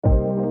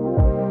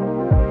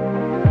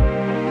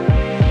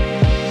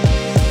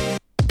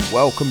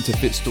Welcome to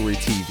Fit Story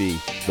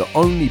TV, the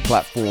only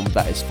platform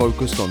that is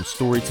focused on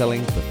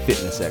storytelling for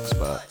fitness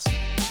experts.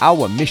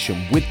 Our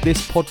mission with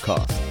this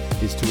podcast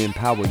is to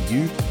empower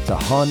you to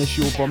harness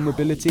your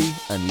vulnerability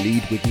and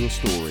lead with your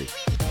story.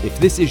 If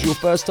this is your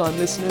first time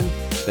listening,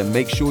 then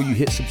make sure you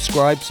hit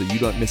subscribe so you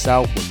don't miss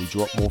out when we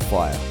drop more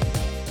fire.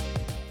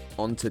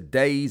 On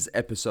today's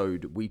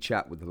episode, we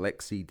chat with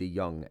Lexi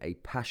DeYoung, a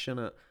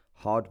passionate,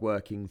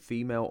 hardworking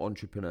female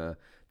entrepreneur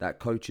that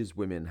coaches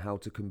women how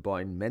to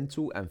combine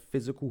mental and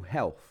physical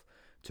health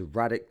to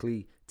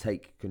radically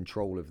take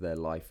control of their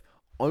life,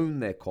 own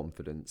their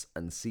confidence,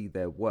 and see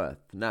their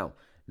worth. Now,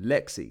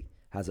 Lexi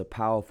has a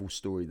powerful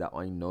story that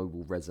I know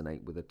will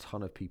resonate with a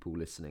ton of people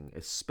listening,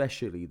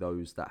 especially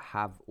those that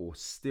have or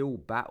still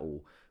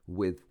battle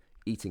with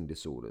eating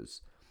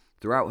disorders.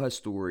 Throughout her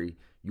story,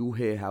 you'll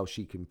hear how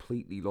she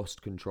completely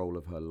lost control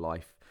of her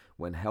life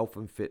when health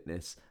and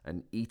fitness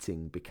and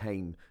eating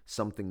became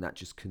something that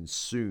just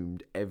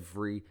consumed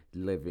every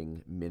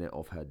living minute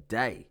of her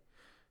day.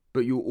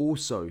 But you'll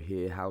also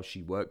hear how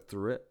she worked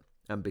through it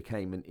and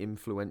became an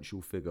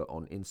influential figure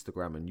on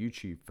Instagram and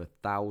YouTube for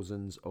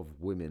thousands of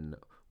women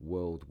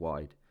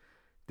worldwide.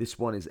 This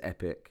one is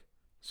epic,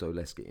 so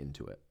let's get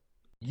into it.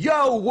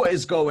 Yo, what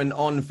is going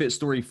on, Fit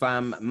Story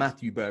fam?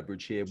 Matthew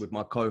Burbridge here with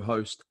my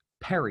co-host,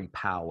 Perry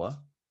Power.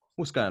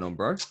 What's going on,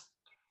 bro?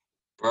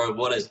 Bro,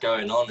 what is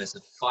going on? It's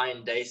a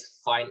fine day,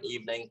 fine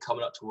evening,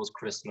 coming up towards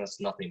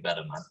Christmas. Nothing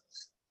better, man.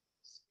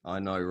 I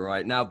know,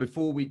 right? Now,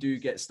 before we do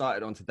get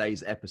started on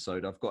today's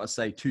episode, I've got to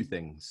say two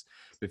things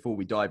before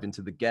we dive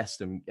into the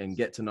guest and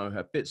get to know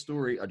her fit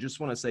story. I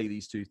just want to say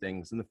these two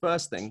things. And the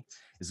first thing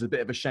is a bit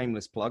of a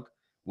shameless plug.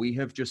 We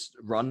have just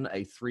run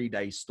a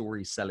 3-day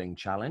story selling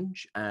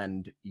challenge,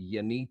 and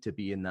you need to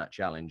be in that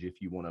challenge if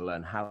you want to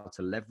learn how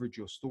to leverage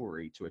your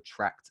story to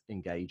attract,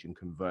 engage, and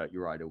convert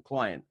your ideal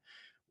client.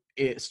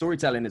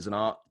 Storytelling is an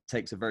art. It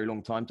takes a very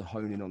long time to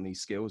hone in on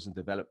these skills and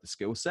develop the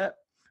skill set.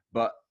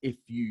 But if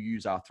you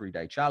use our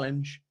 3-day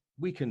challenge,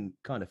 we can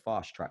kind of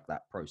fast track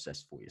that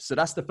process for you. So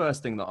that's the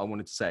first thing that I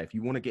wanted to say. If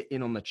you want to get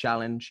in on the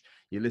challenge,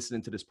 you're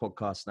listening to this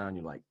podcast now and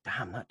you're like,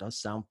 damn, that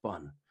does sound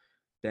fun.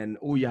 Then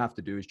all you have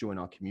to do is join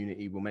our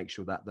community. We'll make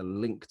sure that the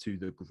link to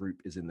the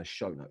group is in the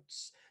show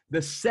notes.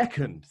 The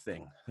second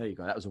thing, there you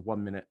go. That was a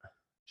 1-minute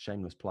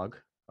shameless plug.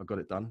 I got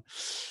it done.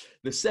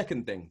 The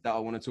second thing that I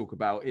want to talk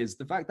about is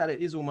the fact that it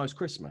is almost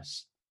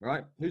Christmas,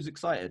 right? Who's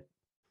excited?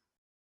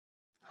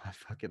 I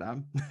fucking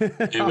am.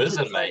 Who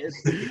isn't, mate?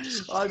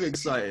 I'm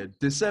excited.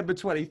 December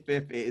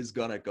 25th, it is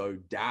going to go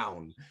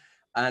down.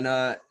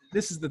 And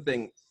this is the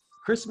thing.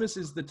 Christmas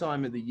is the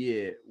time of the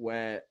year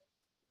where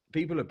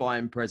people are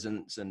buying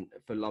presents and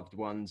for loved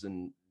ones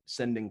and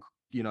sending,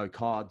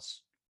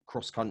 cards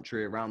cross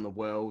country around the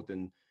world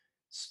and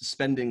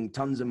spending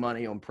tons of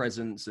money on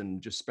presents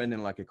and just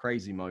spending like a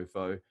crazy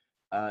mofo.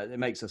 It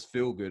makes us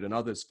feel good and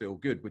others feel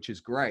good, which is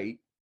great.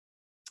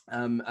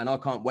 And I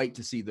can't wait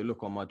to see the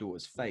look on my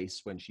daughter's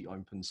face when she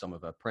opens some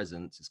of her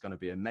presents. It's going to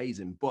be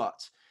amazing. But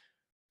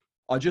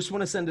I just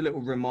want to send a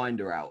little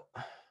reminder out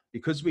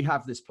because we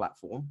have this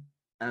platform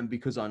and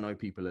because I know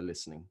people are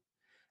listening.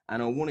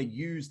 And I want to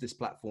use this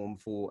platform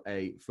for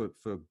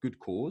good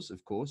cause,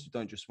 of course. You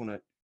don't just want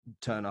to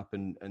turn up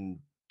and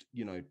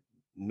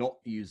not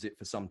use it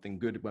for something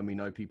good when we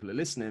know people are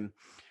listening.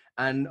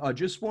 And I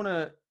just want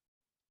to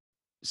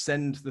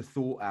send the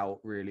thought out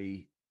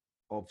really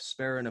of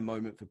sparing a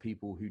moment for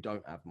people who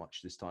don't have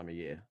much this time of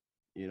year.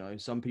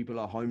 Some people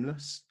are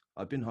homeless.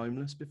 I've been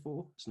homeless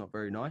before. It's not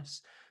very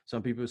nice.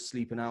 Some people are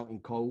sleeping out in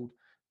cold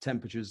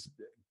temperatures,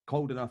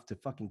 cold enough to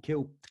fucking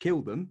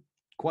kill them,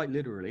 quite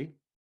literally.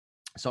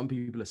 Some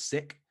people are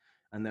sick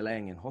and they're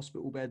laying in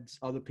hospital beds.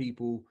 Other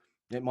people,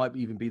 it might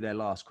even be their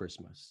last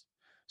Christmas.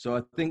 So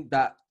I think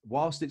that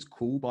whilst it's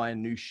cool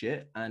buying new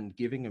shit and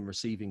giving and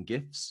receiving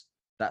gifts,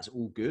 that's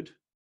all good.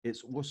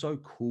 It's also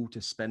cool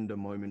to spend a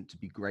moment to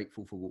be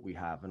grateful for what we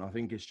have. And I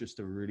think it's just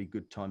a really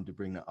good time to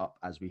bring that up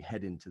as we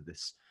head into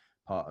this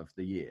part of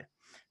the year.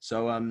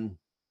 So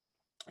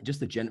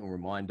just a gentle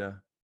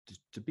reminder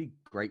to be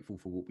grateful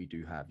for what we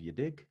do have. You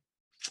dig?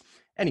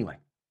 Anyway,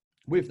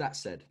 with that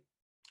said,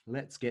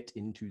 let's get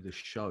into the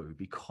show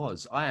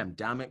because I am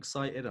damn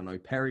excited. I know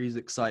Perry's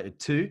excited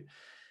too.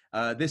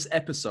 This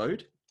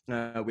episode,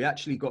 we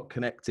actually got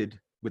connected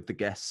with the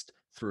guest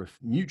through a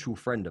mutual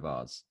friend of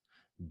ours,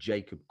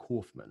 Jacob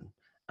Kaufman.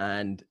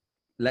 And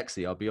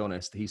Lexi, I'll be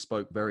honest, he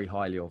spoke very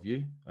highly of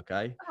you.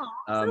 Okay.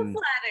 So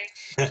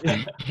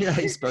flattering. Yeah,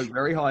 he spoke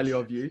very highly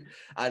of you.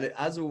 And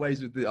as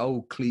always with the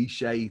old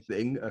cliche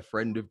thing, a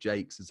friend of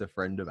Jake's is a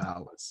friend of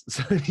ours.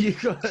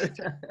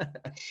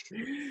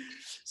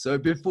 So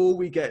before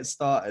we get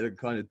started and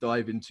kind of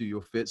dive into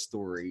your fit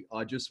story,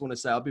 I just want to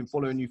say I've been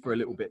following you for a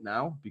little bit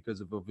now because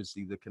of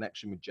obviously the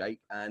connection with Jake.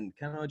 And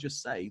can I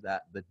just say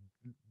that the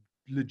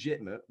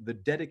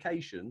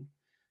dedication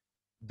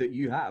that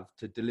you have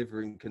to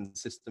delivering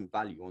consistent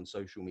value on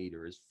social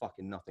media is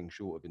fucking nothing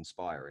short of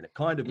inspiring. It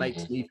kind of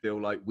makes me feel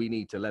like we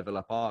need to level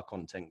up our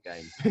content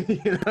game.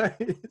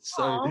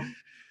 So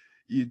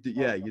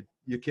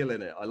you're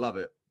killing it. I love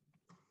it.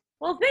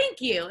 Well,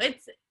 thank you.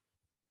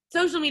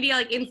 social media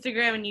like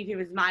Instagram and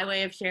YouTube is my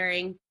way of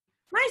sharing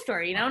my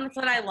story, you know, and it's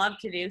what I love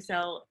to do.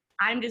 So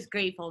I'm just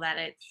grateful that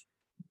it's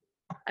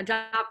a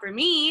job for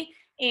me.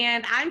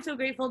 And I'm so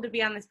grateful to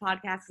be on this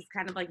podcast. It's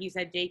kind of like you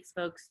said, Jake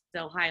spoke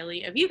so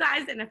highly of you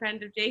guys, and a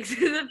friend of Jake's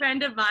is a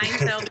friend of mine.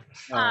 So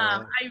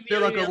I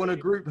feel like really I want a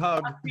group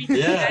hug.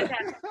 Yeah.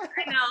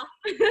 I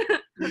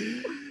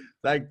know.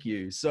 Thank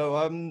you. So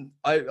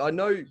I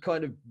know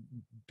kind of,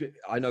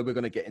 I know we're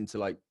going to get into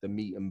like the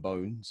meat and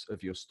bones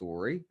of your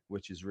story,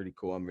 which is really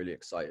cool. I'm really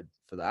excited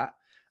for that.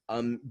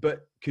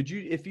 But could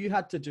you, if you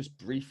had to just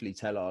briefly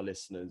tell our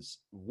listeners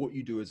what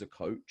you do as a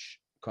coach,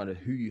 kind of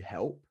who you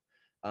help,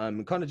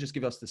 kind of just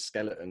give us the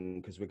skeleton,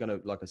 because we're going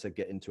to, like I said,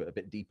 get into it a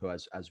bit deeper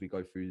as we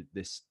go through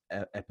this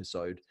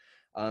episode.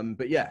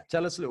 But yeah,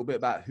 tell us a little bit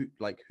about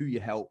who you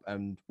help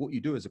and what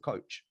you do as a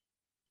coach.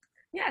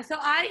 Yeah, so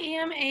I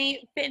am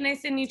a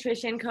fitness and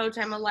nutrition coach.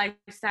 I'm a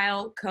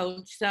lifestyle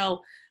coach.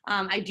 So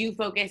I do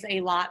focus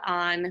a lot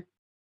on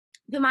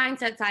the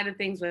mindset side of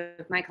things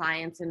with my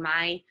clients. And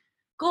my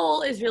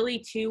goal is really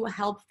to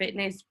help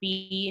fitness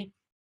be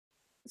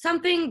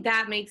something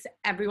that makes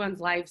everyone's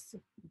lives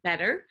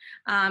better,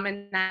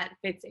 and that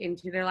fits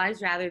into their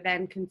lives rather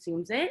than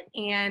consumes it.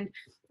 And,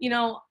 you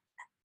know,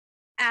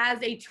 as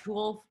a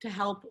tool to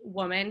help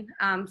women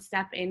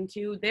step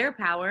into their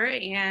power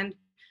and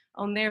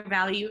own their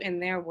value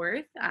and their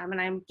worth. And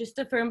I'm just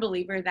a firm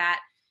believer that,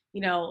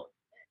 you know,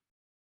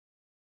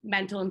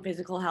 mental and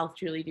physical health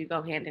truly do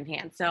go hand in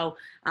hand. So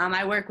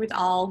I work with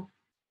all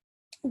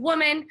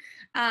women,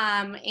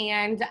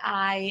 and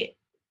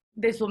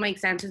this will make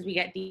sense as we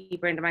get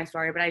deeper into my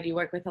story, but I do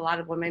work with a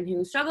lot of women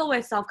who struggle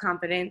with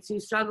self-confidence,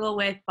 who struggle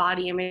with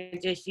body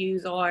image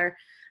issues, or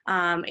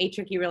a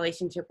tricky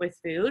relationship with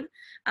food.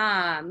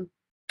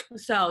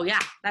 So yeah,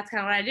 that's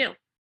kind of what I do.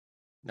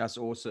 That's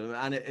awesome.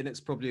 And it's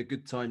probably a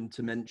good time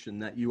to mention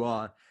that you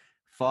are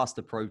fast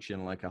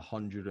approaching like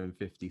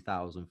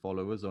 150,000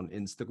 followers on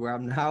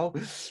Instagram now.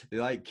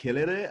 You're like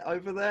killing it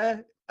over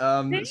there.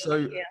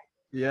 So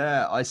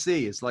yeah, I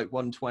see. It's like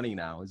 120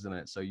 now, isn't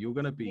it? So you're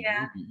going to be,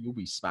 you'll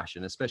be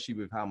smashing, especially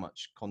with how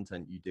much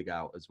content you dig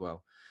out as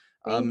well.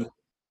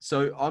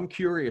 So I'm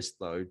curious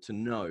though, to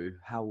know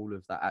how all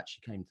of that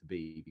actually came to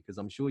be, because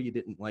I'm sure you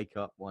didn't wake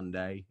up one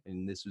day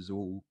and this was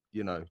all,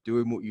 you know,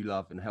 doing what you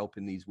love and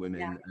helping these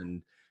women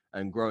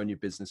and growing your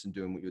business and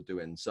doing what you're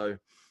doing. So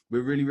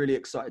we're really, really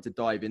excited to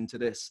dive into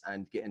this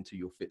and get into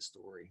your fit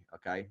story.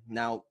 Okay.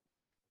 Now,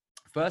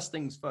 first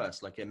things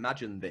first, like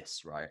imagine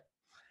this, right?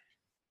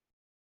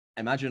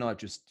 Imagine I've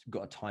just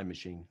got a time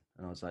machine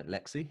and I was like,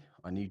 Lexi,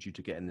 I need you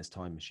to get in this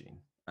time machine.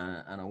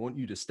 And I want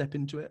you to step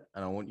into it,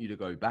 and I want you to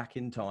go back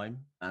in time,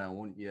 and I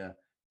want you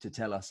to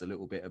tell us a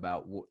little bit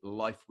about what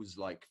life was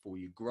like for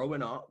you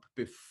growing up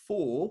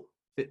before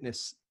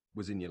fitness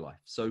was in your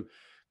life. So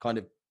kind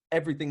of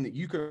everything that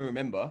you can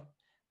remember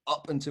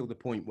up until the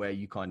point where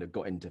you kind of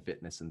got into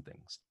fitness and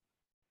things.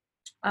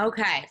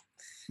 Okay.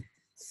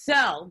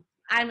 So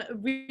I'm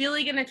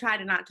really going to try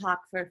to not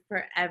talk for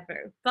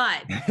forever,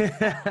 but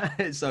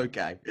it's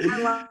okay. I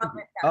love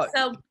it.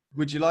 So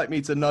would you like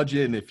me to nudge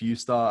in if you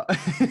start?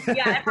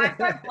 Yeah, if I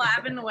start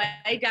blabbing away,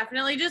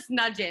 definitely just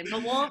nudge in.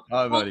 But we'll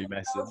only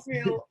messing.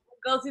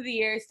 Go through the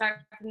years,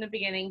 start from the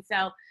beginning.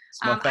 So it's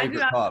my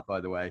favorite part,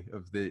 by the way,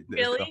 of the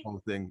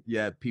whole thing.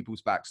 Yeah,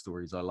 people's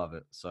backstories. I love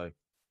it. So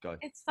go.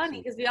 It's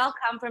funny because we all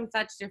come from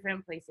such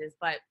different places,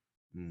 but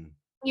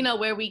you know,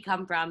 where we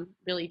come from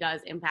really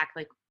does impact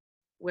like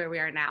where we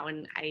are now.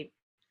 And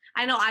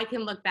I know I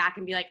can look back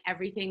and be like,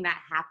 everything that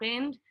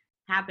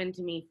happened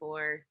to me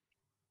for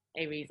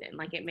a reason.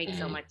 Like it makes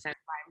so much sense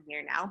why I'm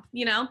here now,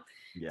 you know?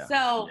 Yeah.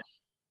 So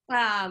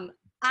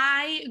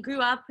I grew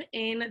up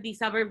in the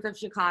suburbs of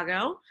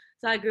Chicago.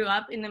 So I grew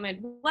up in the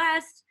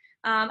Midwest.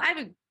 I have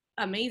an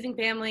amazing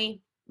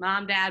family,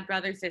 mom, dad,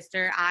 brother,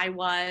 sister. I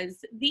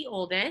was the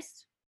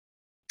oldest.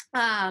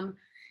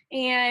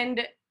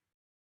 And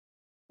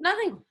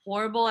nothing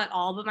horrible at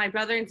all, but my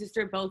brother and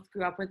sister both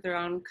grew up with their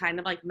own kind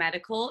of like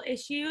medical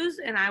issues.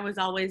 And I was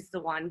always the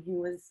one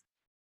who was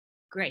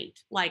great.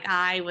 Like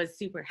I was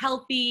super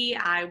healthy.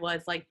 I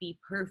was like the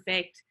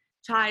perfect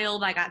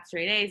child. I got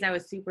straight A's. I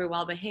was super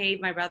well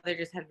behaved. My brother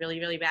just had really,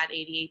 really bad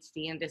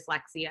ADHD and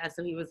dyslexia.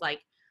 So he was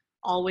like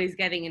always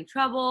getting in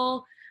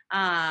trouble.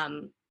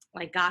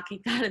 Like got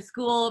kicked out of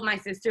school. My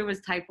sister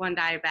was type 1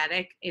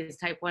 diabetic, is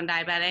type 1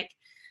 diabetic.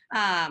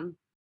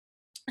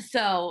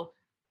 So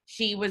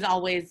she was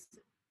always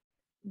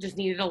just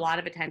needed a lot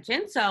of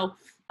attention. So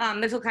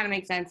this will kind of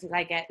make sense as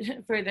I get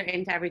further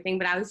into everything,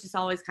 but I was just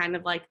always kind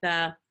of like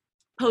the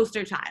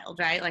poster child,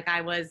 right? Like I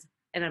was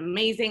an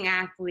amazing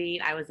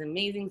athlete. I was an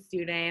amazing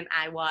student.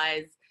 I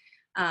was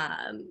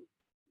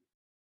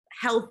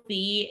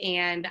healthy,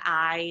 and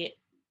I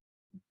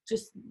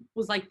just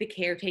was like the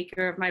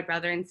caretaker of my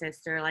brother and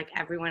sister. Like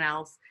everyone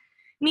else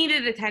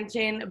needed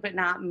attention, but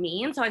not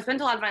me. And so I spent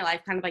a lot of my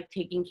life kind of like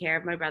taking care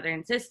of my brother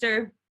and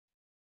sister,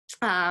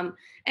 and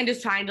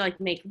just trying to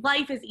like make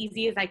life as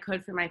easy as I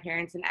could for my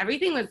parents. And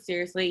everything was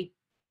seriously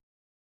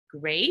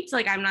great.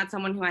 Like I'm not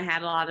someone who I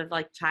had a lot of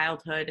like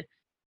childhood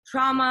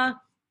trauma,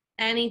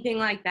 anything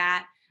like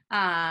that.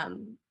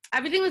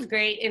 Everything was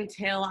great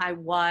until I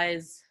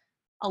was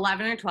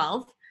 11 or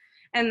 12.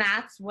 And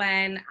that's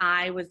when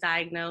I was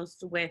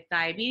diagnosed with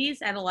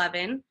diabetes at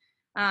 11.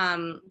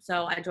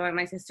 So I joined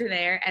my sister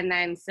there, and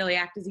then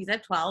celiac disease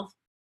at 12,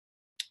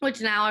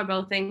 which now are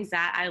both things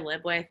that I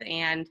live with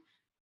and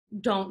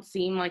don't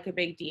seem like a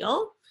big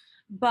deal.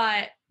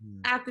 But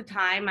at the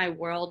time, my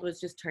world was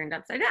just turned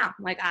upside down.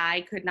 Like,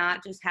 I could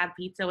not just have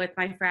pizza with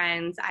my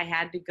friends. I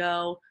had to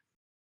go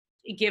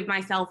give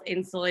myself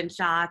insulin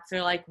shots,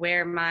 or like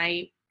wear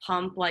my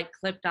pump like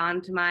clipped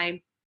onto my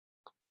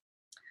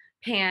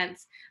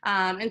pants.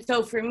 And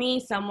so for me,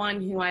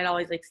 someone who I'd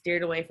always like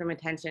steered away from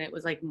attention, it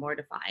was like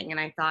mortifying. And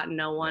I thought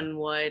no one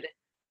would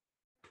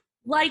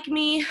like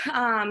me.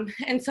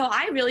 And so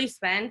I really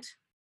spent,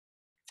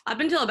 up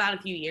until about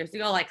a few years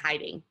ago, like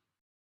hiding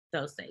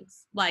those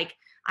things. Like,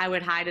 I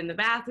would hide in the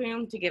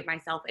bathroom to give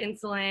myself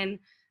insulin.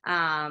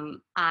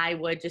 I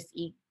would just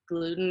eat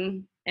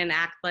gluten and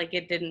act like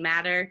it didn't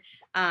matter,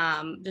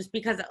 just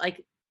because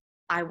like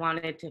I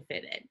wanted to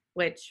fit in,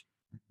 which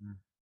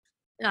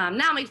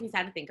now makes me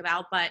sad to think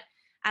about, but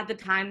at the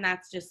time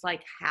that's just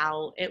like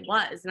how it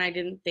was, and I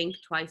didn't think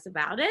twice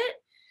about it.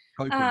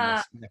 Coping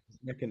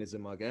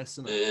mechanism, I guess,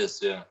 isn't it? It is,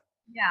 yeah.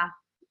 Yeah.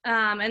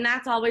 And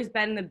that's always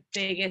been the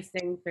biggest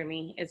thing for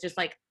me. It's just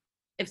like,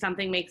 if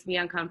something makes me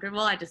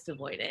uncomfortable, I just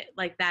avoid it.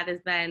 Like, that has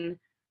been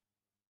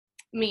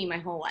me my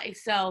whole life.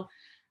 So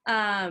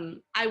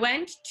I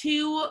went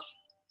to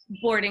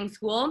boarding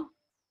school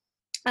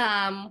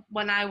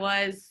when I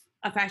was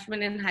a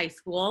freshman in high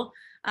school.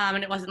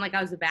 And it wasn't like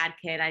I was a bad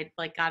kid. I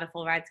like got a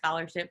full ride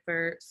scholarship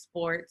for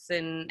sports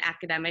and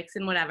academics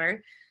and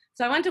whatever.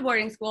 So I went to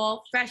boarding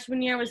school.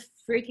 Freshman year was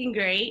freaking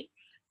great.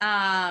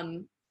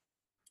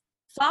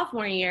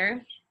 Sophomore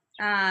year,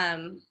 I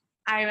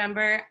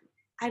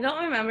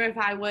don't remember if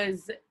I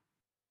was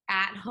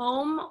at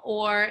home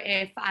or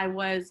if I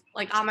was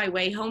like on my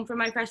way home from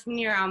my freshman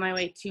year, on my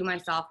way to my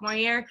sophomore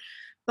year.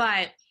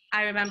 But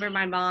I remember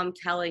my mom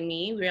telling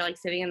me, we were like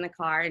sitting in the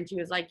car, and she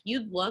was like,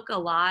 "You'd look a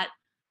lot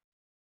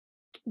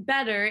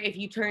better if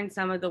you turned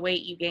some of the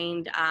weight you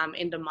gained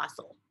into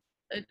muscle."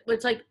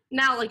 Which, like,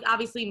 now, like,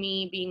 obviously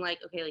me being like,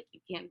 okay, like, you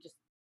can't just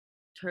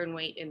turn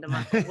weight into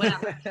muscle,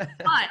 whatever.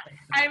 But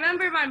I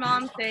remember my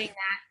mom saying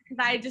that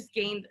because I had just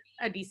gained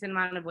a decent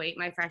amount of weight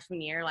my freshman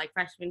year, like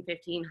freshman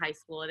 15 high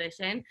school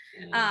edition.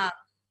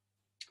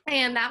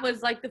 And that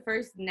was like the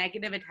first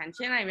negative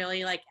attention I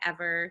really like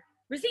ever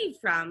received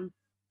from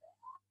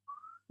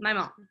my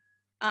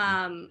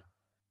mom.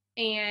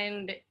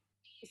 And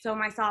so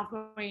my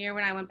sophomore year,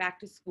 when I went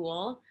back to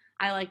school,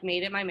 I like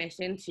made it my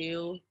mission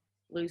to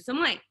lose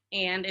some weight.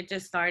 And it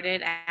just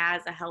started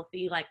as a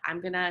healthy, like, I'm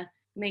gonna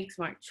make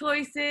smart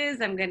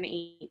choices. I'm gonna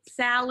eat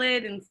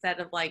salad instead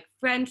of like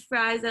French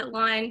fries at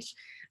lunch.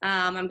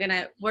 I'm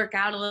gonna work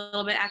out a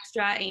little bit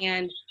extra.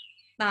 And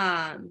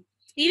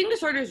eating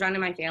disorders run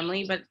in my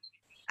family, but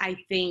I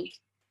think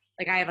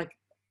like I have like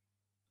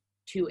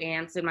 2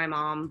 aunts and my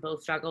mom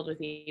both struggled with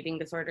eating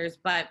disorders.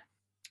 But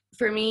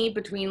for me,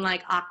 between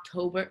like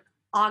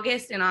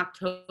August and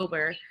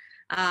October,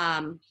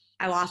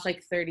 I lost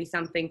like 30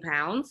 something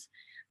pounds.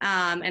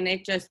 And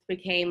it just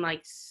became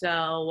like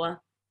so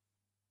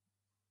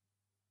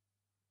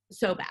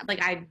bad.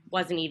 Like, I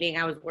wasn't eating.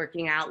 I was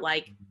working out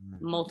like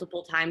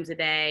multiple times a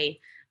day.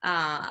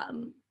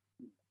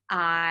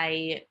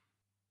 I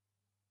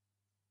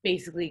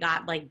basically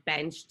got like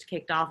benched,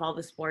 kicked off all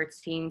the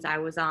sports teams I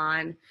was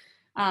on.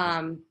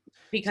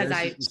 Because so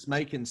it's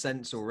making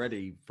sense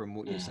already from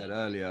what you said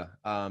earlier,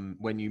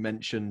 when you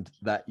mentioned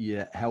that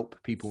you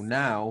help people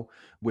now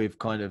with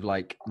kind of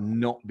like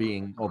not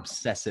being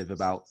obsessive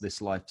about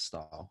this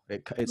lifestyle.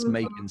 It's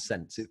making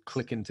sense. It's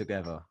clicking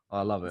together.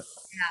 I love it.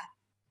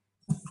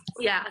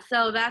 Yeah,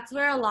 so that's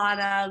where a lot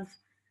of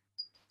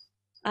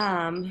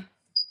kind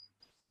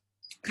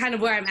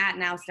of where I'm at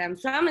now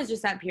stems from, is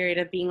just that period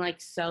of being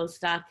like so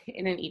stuck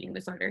in an eating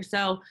disorder.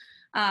 So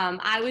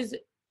I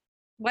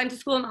went to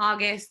school in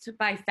August.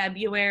 By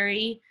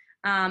February,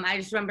 I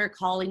just remember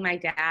calling my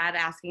dad,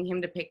 asking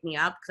him to pick me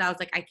up, because I was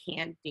like, I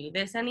can't do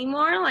this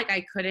anymore. Like,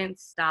 I couldn't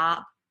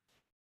stop.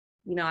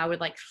 You know, I would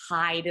like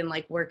hide and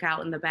like work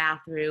out in the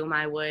bathroom.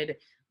 I would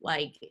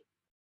like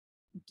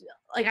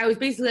I was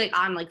basically like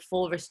on like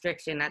full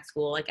restriction at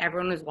school. Like,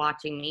 everyone was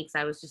watching me because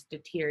I was just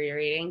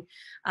deteriorating.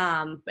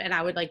 And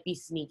I would like be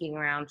sneaking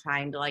around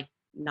trying to like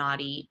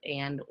not eat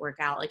and work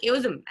out. Like, it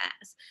was a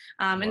mess.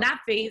 And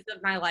that phase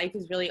of my life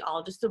is really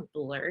all just a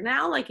blur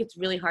now. Like, it's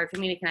really hard for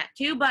me to connect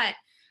to. But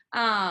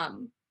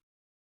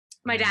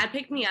my dad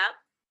picked me up.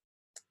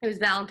 It was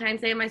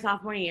Valentine's Day of my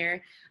sophomore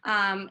year.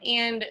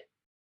 And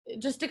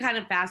just to kind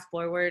of fast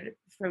forward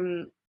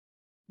from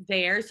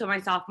there, so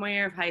my sophomore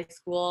year of high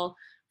school,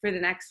 for the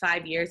next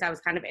 5 years, I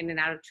was kind of in and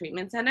out of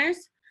treatment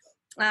centers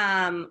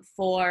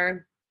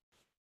for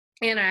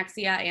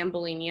anorexia and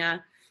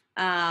bulimia,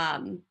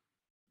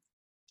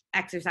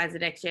 exercise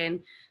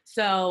addiction.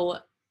 So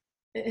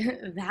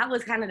that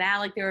was kind of that.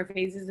 Like, there were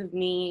phases of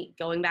me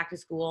going back to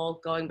school,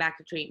 going back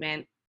to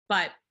treatment.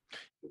 But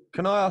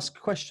Can I ask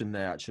a question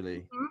there,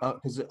 actually?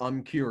 Because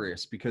I'm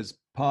curious, because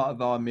part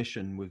of our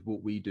mission with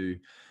what we do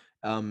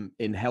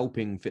in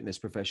helping fitness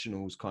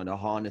professionals kind of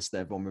harness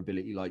their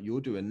vulnerability like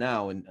you're doing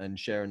now and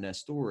sharing their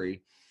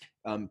story,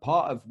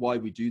 part of why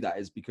we do that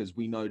is because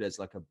we know there's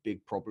like a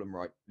big problem,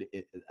 right?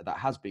 That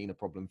has been a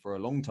problem for a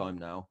long time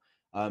now.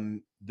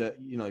 That,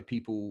 you know,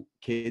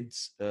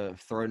 kids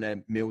throwing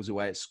their meals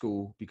away at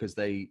school because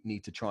they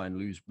need to try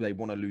and they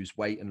want to lose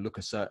weight and look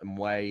a certain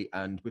way.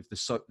 And with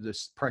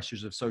the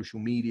pressures of social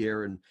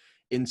media and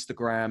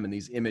Instagram and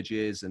these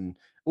images and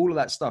all of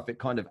that stuff, it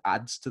kind of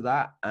adds to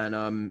that.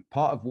 And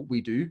part of what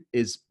we do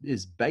is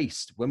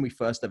based, when we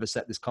first ever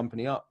set this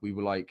company up, we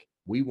were like,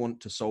 we want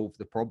to solve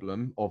the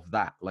problem of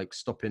that, like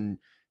stopping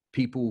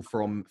people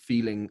from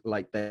feeling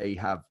like they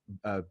have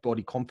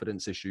body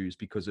confidence issues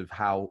because of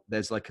how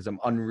there's like some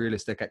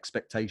unrealistic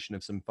expectation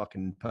of some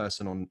fucking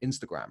person on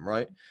Instagram,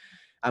 right?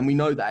 And we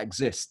know that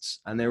exists,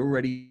 and they're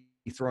already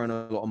throwing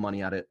a lot of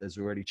money at it. There's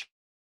already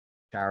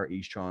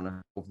charities trying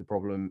to solve the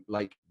problem,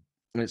 like,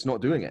 and it's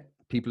not doing it.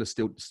 People are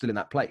still in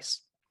that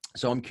place.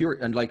 So I'm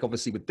curious, and like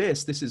obviously with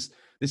this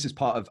is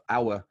part of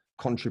our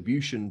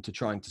contribution to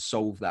trying to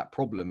solve that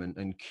problem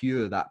and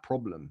cure that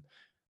problem.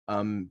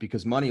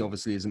 Because money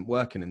obviously isn't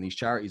working and these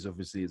charities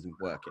obviously isn't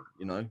working,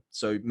 you know?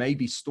 So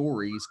maybe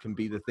stories can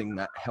be the thing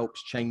that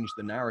helps change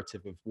the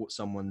narrative of what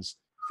someone's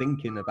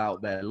thinking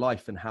about their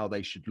life and how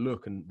they should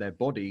look and their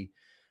body.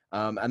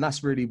 And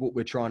that's really what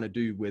we're trying to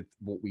do with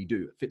what we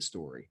do at Fit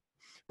Story.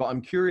 But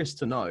I'm curious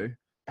to know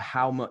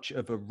how much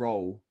of a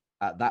role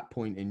at that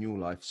point in your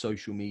life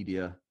social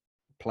media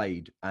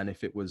played, and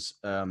if it was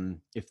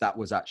if that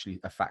was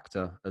actually a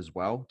factor as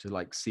well, to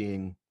like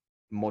seeing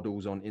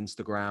models on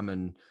Instagram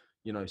and,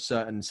 you know,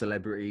 certain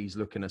celebrities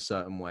looking a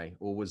certain way,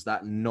 or was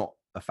that not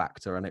a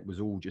factor and it was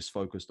all just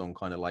focused on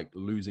kind of like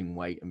losing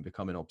weight and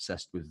becoming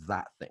obsessed with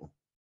that thing?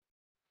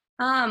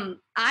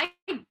 I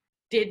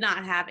did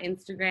not have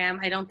Instagram.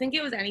 I don't think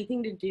it was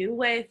anything to do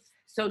with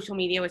social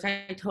media, which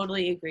I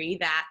totally agree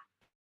that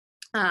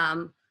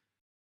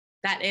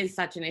that is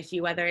such an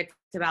issue, whether it's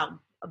about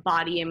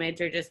body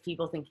image or just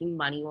people thinking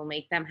money will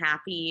make them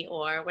happy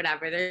or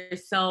whatever.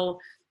 There's so,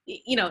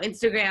 you know,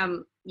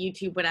 Instagram,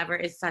 YouTube, whatever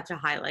is such a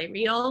highlight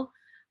reel.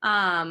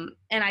 And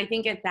I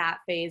think at that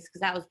phase,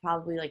 because that was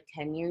probably like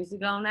 10 years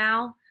ago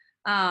now,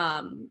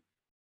 I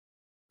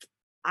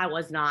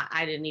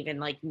didn't even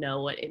like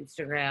know what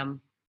Instagram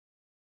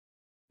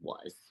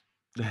was.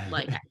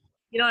 Like,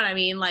 you know what I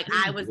mean? Like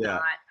I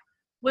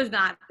was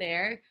not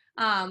there.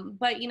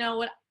 But you know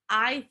what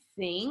I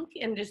think,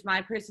 and just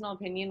my personal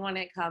opinion when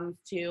it comes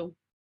to, you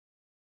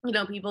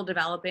know, people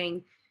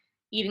developing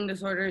eating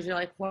disorders or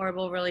like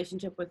horrible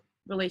relationships with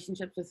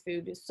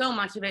food, so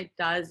much of it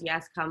does,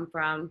 yes, come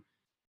from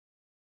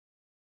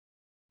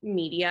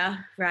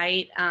media,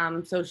 right?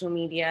 Social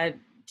media,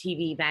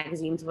 TV,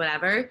 magazines,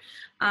 whatever.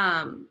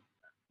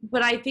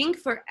 But I think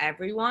for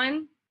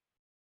everyone,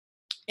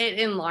 it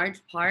in large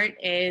part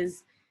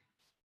is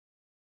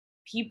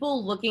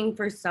people looking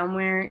for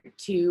somewhere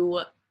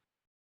to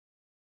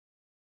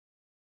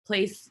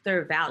place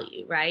their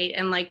value, right?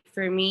 And like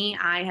for me,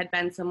 I had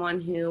been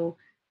someone who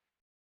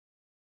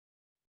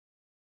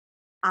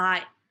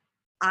I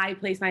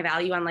placed my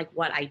value on like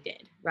what I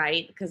did,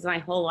 right? Because my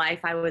whole life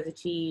I was,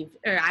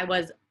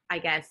 I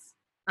guess,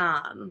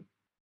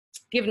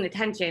 given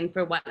attention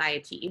for what I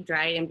achieved,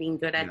 right? And being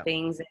good at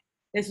things.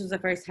 This was the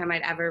first time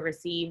I'd ever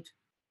received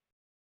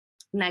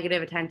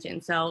negative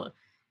attention. So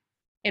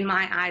in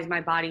my eyes,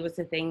 my body was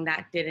the thing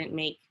that didn't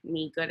make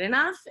me good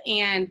enough.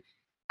 And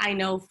I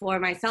know for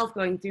myself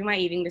going through my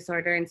eating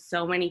disorder, and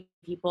so many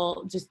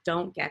people just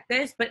don't get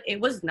this, but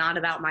it was not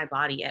about my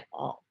body at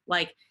all.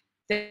 Like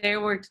there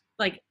were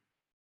like,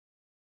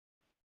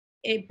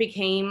 it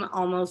became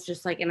almost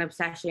just like an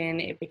obsession.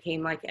 It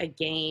became like a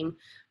game,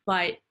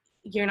 but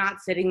you're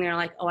not sitting there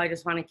like, oh, I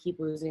just want to keep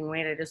losing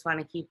weight. I just want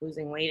to keep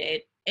losing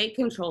weight. It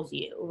controls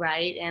you,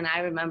 right? And I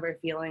remember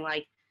feeling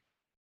like,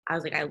 I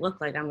was like, I look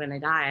like I'm going to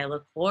die. I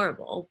look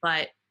horrible,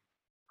 but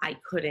I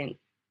couldn't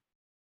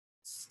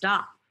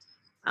stop.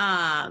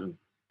 And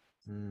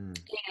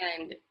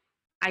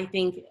I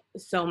think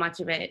so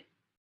much of it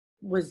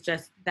was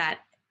just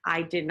that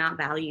I did not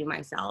value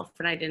myself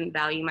and I didn't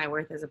value my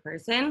worth as a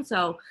person.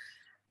 So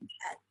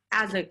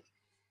as a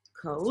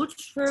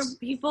coach for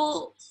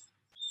people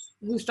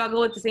who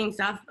struggle with the same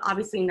stuff,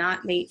 obviously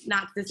not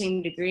to the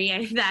same degree,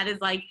 that is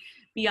like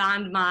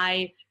beyond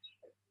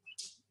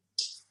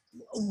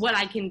what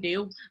I can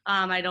do.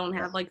 I don't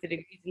have like the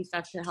degrees and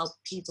stuff to help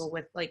people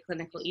with like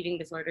clinical eating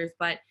disorders,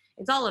 but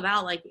it's all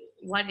about like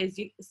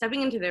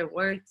stepping into their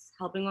worth,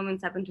 helping women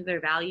step into their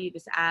value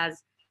just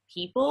as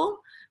people.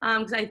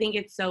 Because I think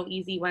it's so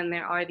easy when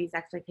there are these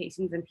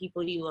expectations and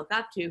people you look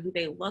up to who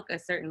they look a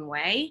certain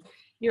way.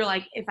 You're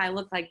like, if I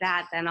look like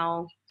that, then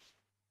I'll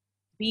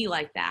be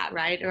like that,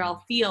 right? Or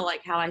I'll feel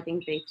like how I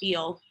think they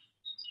feel.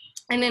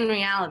 And in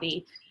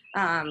reality,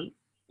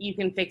 you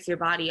can fix your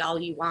body all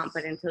you want,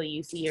 but until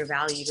you see your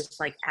value just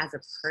like as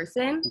a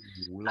person,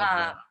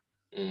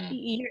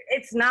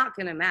 it's not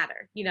going to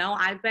matter. You know,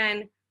 I'm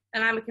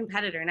a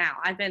competitor now.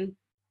 I've been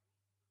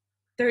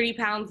 30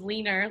 pounds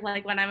leaner.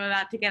 Like when I'm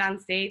about to get on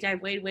stage, I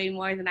weighed way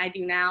more than I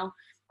do now.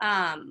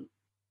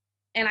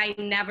 And I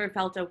never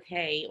felt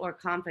okay or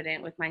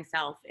confident with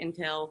myself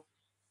until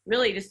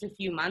really just a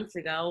few months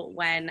ago,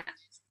 when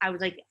I was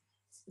like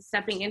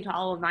stepping into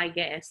all of my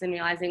gifts and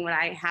realizing what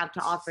I have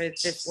to offer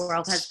this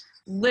world has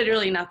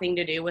literally nothing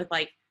to do with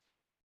like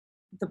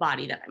the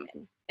body that I'm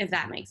in, if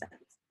that makes sense.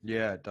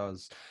 Yeah, it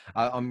does.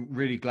 I'm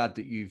really glad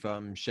that you've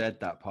shared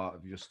that part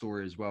of your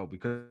story as well,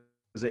 because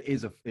it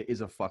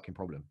is a fucking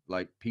problem.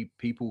 Like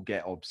people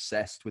get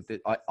obsessed with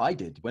it. I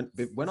did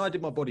when I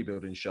did my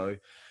bodybuilding show.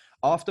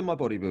 After my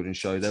bodybuilding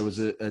show, there was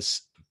a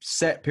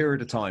set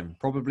period of time,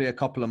 probably a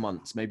couple of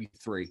months, maybe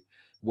 3,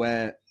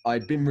 where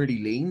I'd been really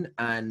lean,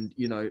 and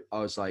I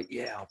was like,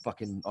 yeah,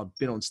 I've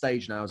been on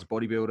stage now as a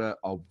bodybuilder.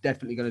 I'm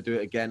definitely going to do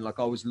it again. Like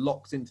I was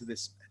locked into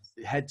this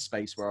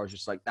headspace where I was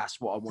just like,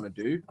 that's what I want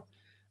to do.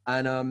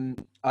 And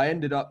I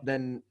ended up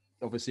then,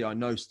 obviously I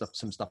know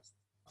some stuff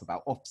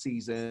about off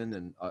season,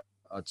 and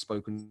I'd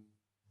spoken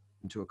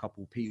to a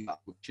couple people,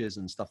 coaches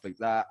and stuff like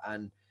that.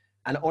 And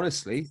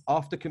honestly,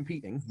 after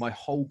competing, my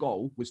whole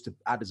goal was to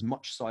add as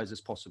much size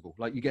as possible.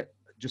 Like you get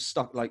just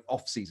stuck, like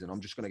off season, I'm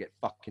just going to get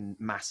fucking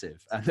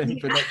massive. And then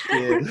for next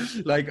year,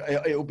 like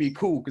it'll be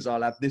cool because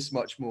I'll have this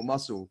much more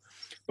muscle.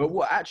 But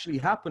what actually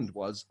happened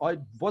was I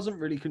wasn't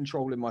really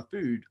controlling my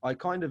food. I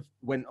kind of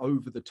went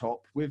over the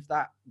top with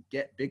that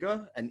get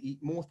bigger and eat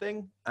more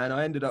thing. And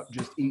I ended up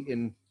just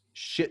eating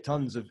shit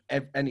tons of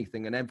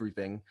anything and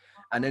everything,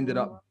 and ended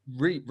up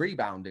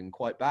rebounding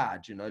quite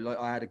bad. Like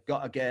I had a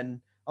gut again.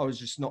 I was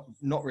just not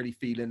really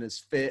feeling as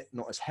fit,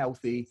 not as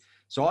healthy.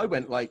 So I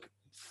went like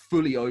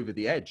fully over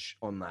the edge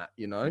on that,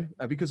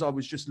 because I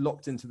was just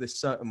locked into this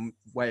certain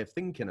way of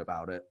thinking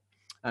about it.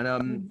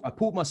 And I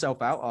pulled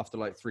myself out after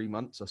like 3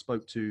 months. I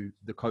spoke to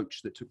the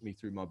coach that took me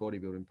through my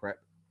bodybuilding prep.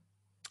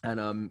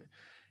 And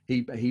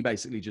he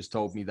basically just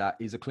told me that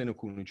he's a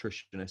clinical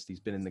nutritionist. He's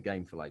been in the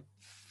game for like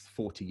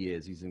 40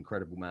 years. He's an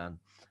incredible man.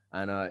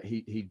 And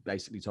he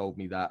basically told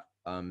me that,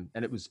 and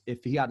it was,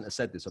 if he hadn't have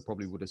said this, I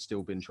probably would have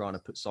still been trying to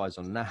put size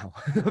on now.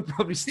 I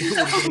probably still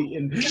would have been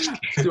eating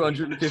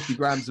 250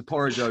 grams of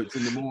porridge oats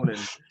in the morning,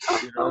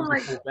 before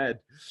bed.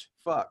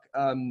 Fuck.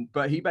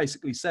 But he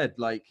basically said,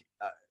 like,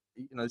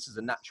 this is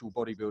a natural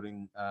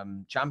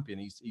bodybuilding champion.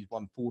 He's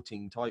won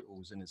 14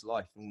 titles in his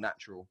life, all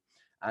natural.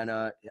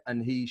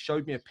 And he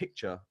showed me a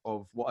picture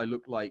of what I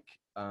looked like,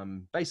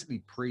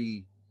 basically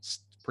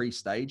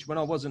pre-stage, when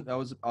I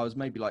was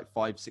maybe like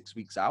 5-6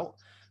 weeks out,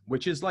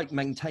 which is like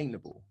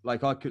maintainable.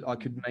 Like I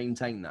could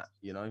maintain that,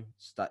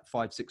 that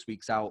 5-6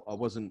 weeks out. I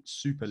wasn't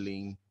super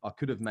lean. I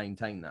could have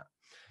maintained that.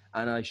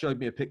 And he showed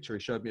me a picture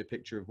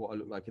of what I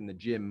looked like in the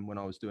gym when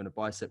I was doing a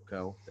bicep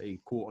curl that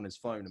he caught on his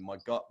phone, and my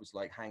gut was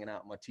like hanging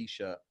out of my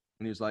t-shirt.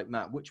 And he was like,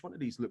 Matt, which one of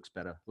these looks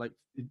better? Like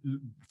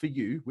for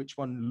you, which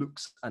one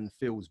looks and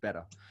feels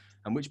better?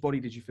 And which body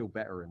did you feel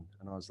better in?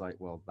 And I was like,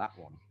 well, that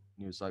one.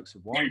 And he was like, so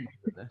why are you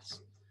doing this?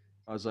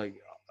 I was like,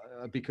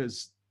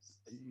 because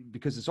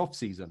it's off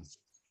season.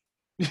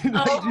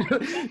 Like,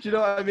 do you know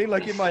what I mean?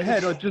 Like in my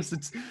head,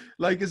 it's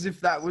like as if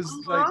that was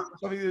like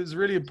something that was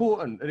really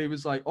important. And he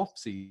was like, off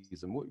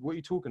season, what are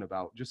you talking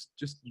about? Just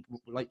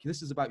like,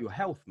 this is about your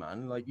health,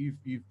 man. Like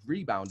you've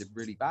rebounded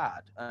really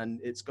bad, and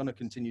it's going to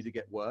continue to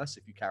get worse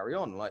if you carry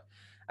on. Like,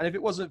 and if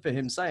it wasn't for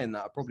him saying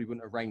that, I probably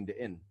wouldn't have reined it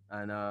in.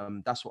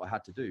 And that's what I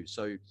had to do.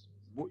 So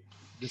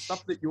the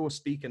stuff that you're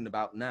speaking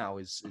about now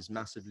is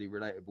massively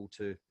relatable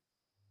to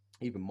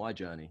even my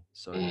journey.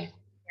 So yeah,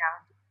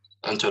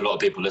 and to a lot of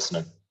people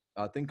listening.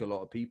 I think a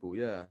lot of people,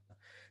 yeah.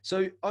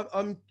 So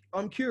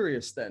I'm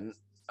curious then.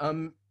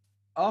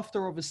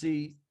 After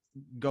obviously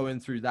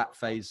going through that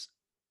phase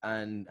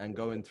and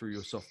going through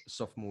your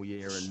sophomore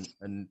year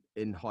and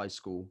in high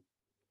school,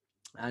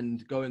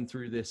 and going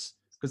through this,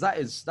 because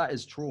that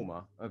is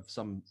trauma of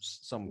some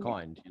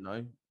kind.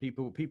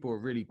 People are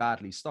really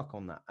badly stuck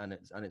on that, and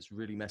it's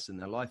really messing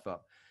their life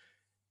up.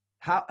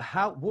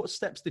 What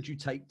steps did you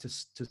take to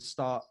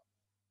start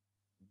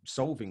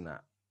solving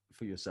that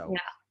for yourself?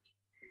 Yeah.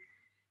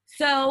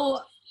 So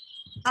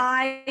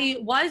I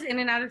was in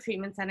and out of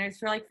treatment centers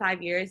for like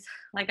 5 years,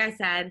 like I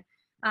said.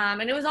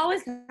 And it was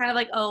always kind of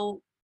like,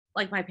 oh,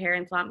 like my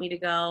parents want me to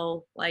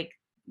go, like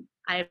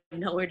I have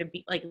nowhere to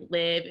be, like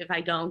live if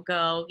I don't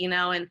go,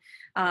 and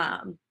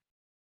I'm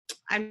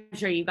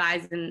sure you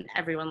guys and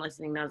everyone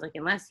listening knows, like,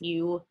 unless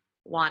you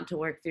want to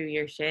work through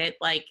your shit,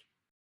 like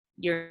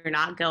you're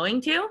not going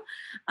to.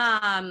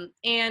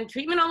 And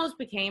treatment almost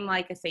became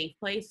like a safe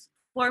place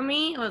for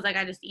me. It was like,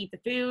 I just eat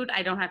the food.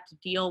 I don't have to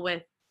deal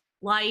with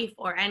life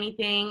or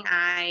anything.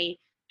 I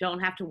don't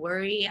have to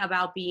worry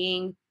about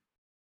being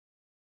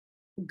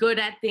good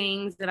at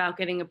things, about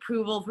getting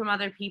approval from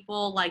other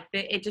people. Like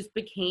it just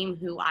became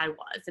who I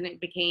was, and it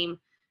became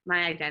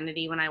my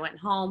identity. When I went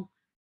home,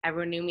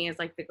 everyone knew me as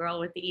like the girl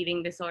with the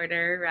eating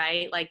disorder,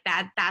 right? Like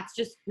that's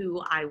just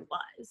who I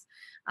was.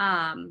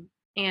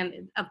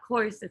 And of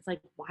course it's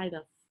like, why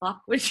the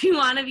fuck would you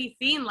want to be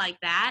seen like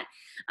that?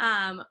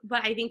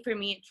 But I think for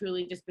me, it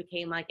truly just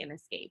became like an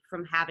escape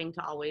from having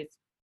to always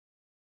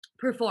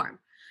perform.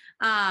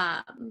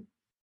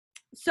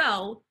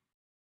 So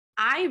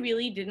I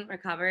really didn't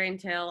recover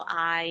until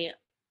I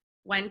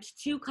went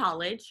to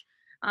college.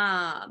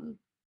 I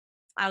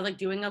was like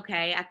doing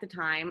okay at the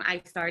time.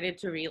 I started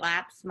to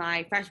relapse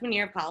my freshman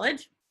year of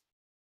college.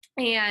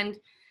 And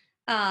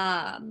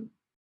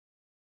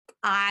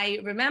I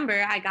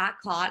remember I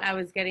got caught. I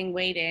was getting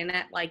weighed in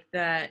at like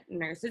the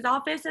nurse's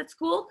office at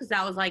school because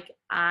that was like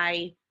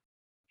I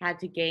had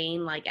to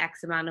gain like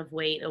X amount of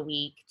weight a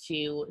week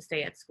to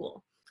stay at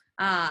school.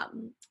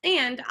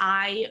 And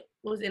I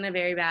was in a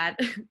very bad,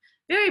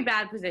 very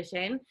bad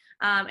position.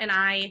 And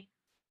I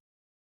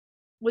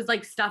was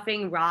like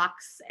stuffing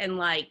rocks and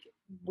like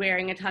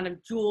wearing a ton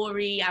of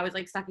jewelry. I was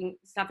like stuffing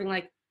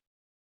like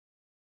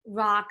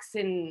rocks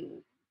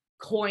and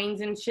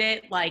coins and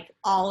shit, like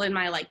all in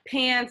my like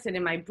pants and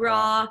in my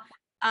bra.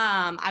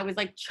 I was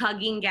like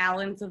chugging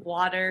gallons of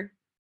water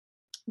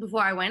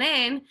before I went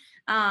in,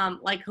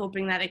 like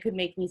hoping that it could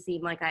make me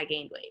seem like I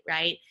gained weight,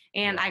 right?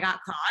 And I got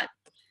caught.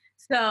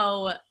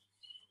 So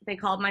they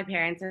called my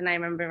parents, and I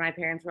remember my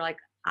parents were like,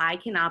 I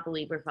cannot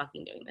believe we're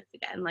fucking doing this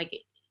again. Like,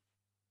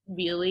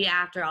 really,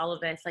 after all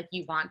of this, like,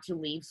 you want to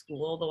leave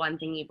school, the one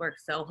thing you've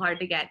worked so hard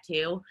to get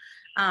to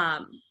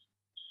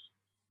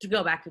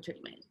go back to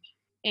treatment.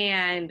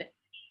 And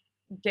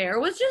there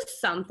was just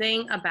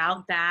something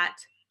about that,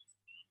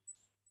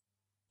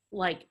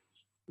 like,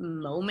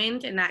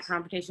 moment in that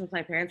confrontation with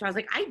my parents where I was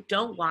like, I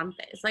don't want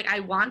this. Like,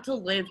 I want to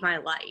live my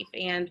life.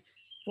 And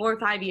 4 or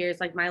 5 years,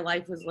 like, my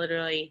life was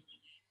literally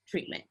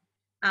treatment.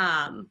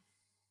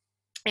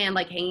 And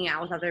like hanging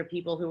out with other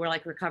people who were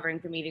like recovering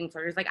from eating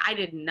disorders. Like, I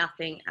did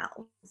nothing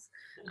else.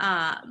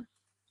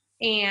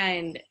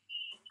 And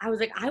I was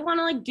like, I want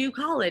to like do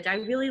college. I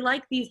really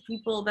like these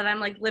people that I'm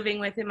like living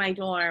with in my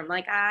dorm.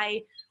 Like,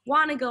 I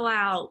want to go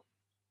out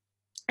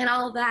and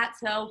all of that.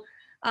 So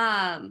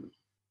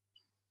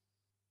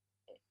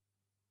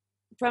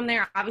from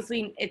there,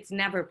 obviously it's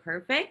never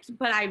perfect,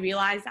 but I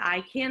realized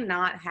I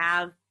cannot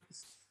have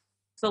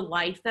the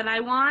life that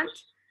I want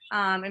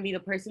and be the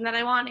person that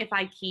I want if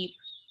I keep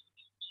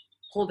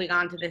holding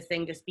on to this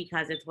thing just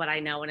because it's what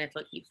I know and it's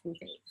what keeps me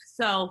safe.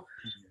 So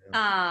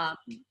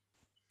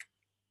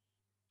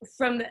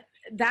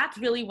that's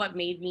really what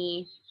made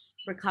me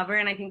recover.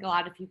 And I think a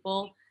lot of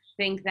people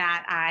think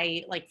that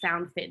I like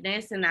found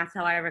fitness and that's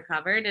how I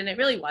recovered. And it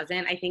really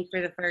wasn't. I think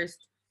for the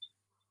first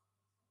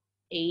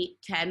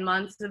 8-10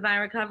 months of my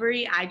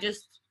recovery, I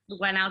just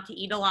went out to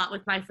eat a lot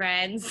with my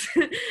friends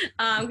because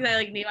I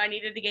like knew I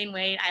needed to gain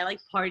weight. I like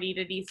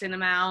partied a decent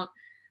amount,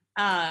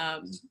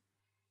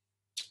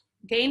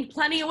 gained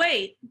plenty of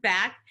weight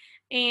back.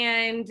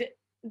 And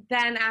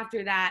then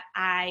after that,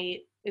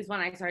 is when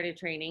I started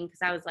training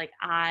because I was like,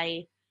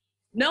 I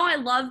know I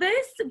love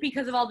this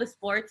because of all the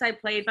sports I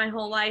played my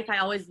whole life. I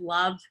always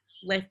loved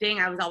lifting.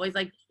 I was always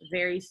like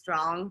very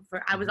strong.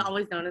 I was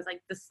always known as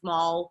like the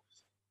small,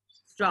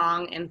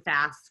 strong and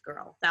fast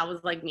girl. That was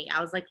like me.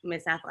 I was like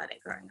Miss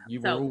Athletic growing up.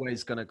 You were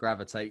always going to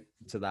gravitate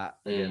to that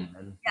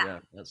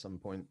at some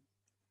point.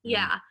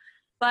 Yeah.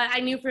 But I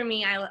knew for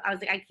me, I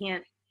was like, I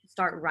can't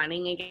start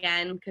running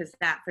again because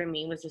that for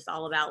me was just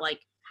all about like,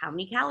 how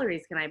many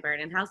calories can I burn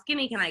and how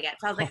skinny can I get?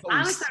 So I was like,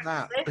 I'm gonna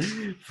start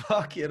this.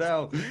 Fuck it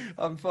out.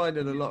 I'm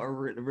finding a lot of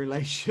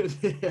relation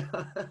here.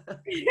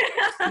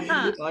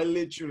 I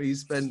literally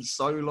spent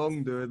so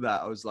long doing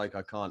that. I was like,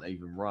 I can't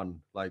even run.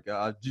 Like,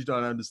 you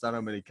don't understand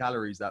how many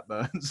calories that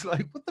burns.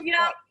 Like, what the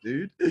fuck,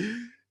 dude?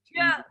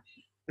 Yeah.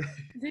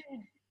 Dude.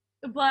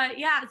 But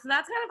yeah, so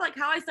that's kind of like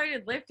how I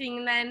started lifting.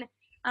 And then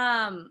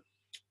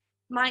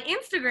my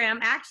Instagram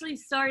actually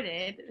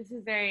started, this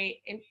is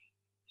very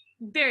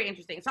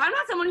interesting. So I'm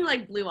not someone who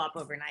like blew up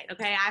overnight.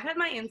 Okay. I've had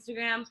my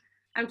Instagram.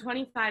 I'm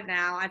 25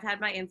 now. I've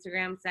had my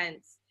Instagram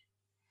since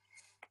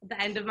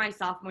the end of my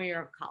sophomore year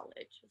of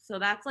college. So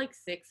that's like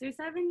 6 or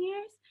 7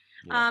 years.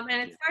 Yeah.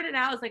 And it started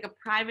out as like a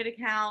private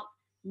account.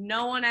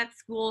 No one at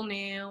school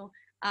knew.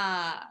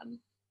 I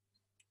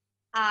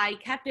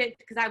kept it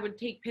because I would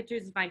take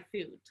pictures of my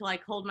food to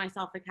like hold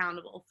myself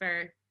accountable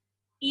for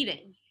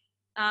eating.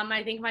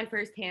 I think my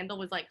first handle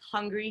was like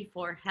Hungry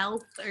for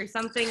Health or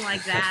something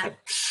like that.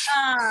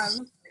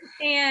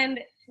 And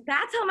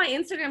that's how my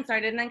Instagram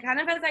started. And then kind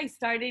of as I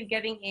started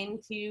getting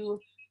into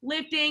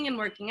lifting and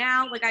working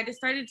out, like I just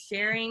started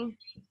sharing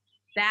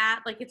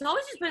that. Like it's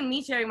always just been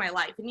me sharing my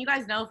life. And you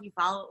guys know if you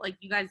follow, like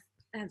you guys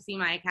have seen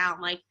my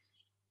account, like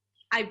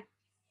I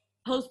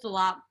post a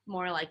lot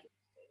more like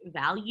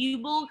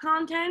valuable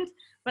content,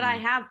 but I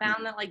have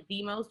found that like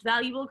the most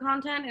valuable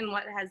content and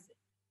what has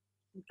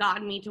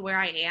gotten me to where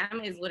I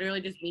am is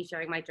literally just me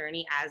sharing my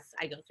journey as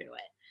I go through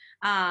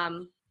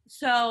it.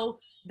 So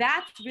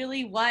that's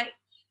really what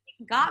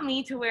got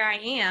me to where I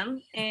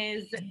am,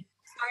 is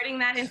starting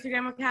that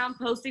Instagram account,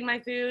 posting my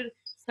food,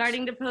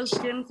 starting to post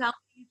gym selfies,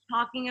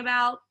 talking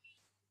about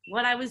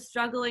what I was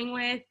struggling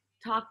with,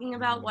 talking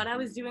about what I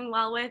was doing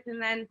well with.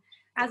 And then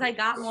as I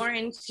got more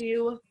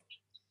into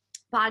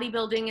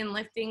bodybuilding and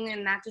lifting,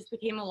 and that just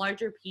became a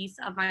larger piece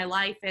of my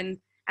life. And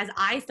as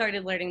I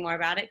started learning more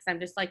about it, because I'm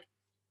just like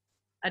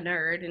a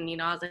nerd,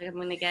 and I was like, I'm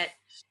going to get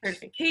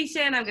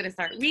certification. I'm going to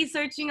start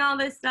researching all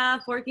this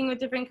stuff, working with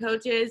different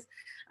coaches.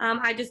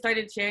 I just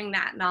started sharing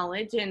that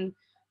knowledge, and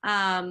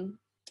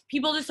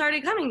people just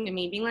started coming to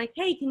me being like,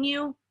 hey, can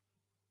you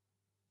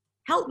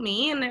help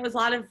me? And there was a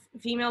lot of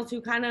females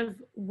who kind of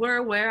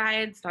were where I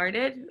had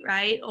started,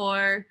 right?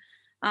 Or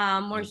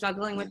were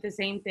struggling with the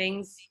same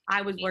things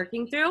I was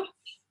working through.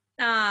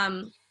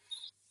 And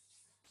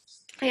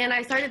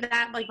I started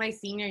that like my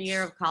senior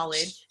year of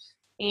college,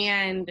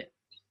 and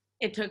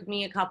it took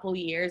me a couple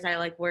years. I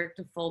like worked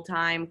a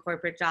full-time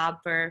corporate job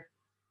for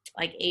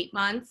like 8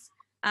 months.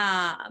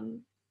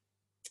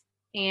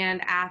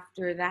 And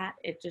after that,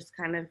 it just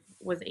kind of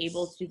was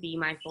able to be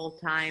my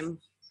full-time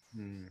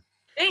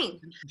thing.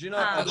 Do you know,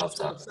 I was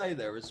going to say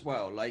there as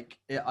well, like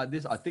I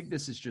think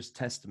this is just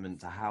testament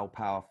to how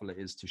powerful it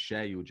is to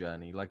share your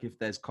journey. Like if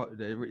there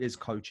is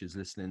coaches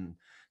listening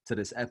to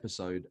this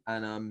episode,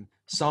 and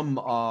some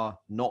are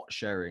not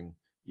sharing,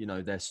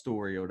 their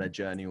story or their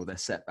journey or their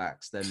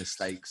setbacks, their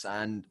mistakes.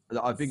 And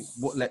I think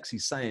what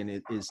Lexi's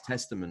saying is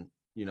testament,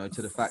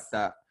 to the fact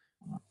that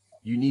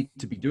you need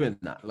to be doing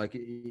that, like,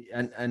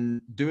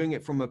 and doing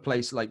it from a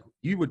place like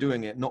you were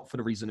doing it, not for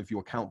the reason of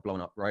your account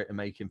blowing up, right, and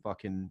making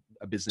fucking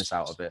a business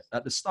out of it.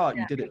 At the start,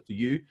 you did it for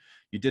you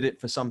did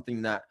it for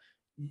something that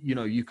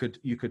you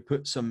could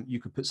put some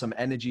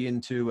energy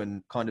into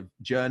and kind of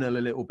journal a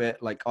little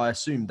bit. Like, I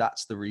assume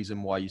that's the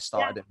reason why you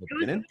started at the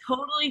beginning.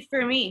 Totally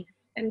for me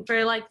and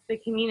for like the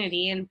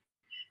community, and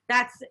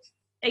that's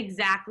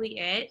exactly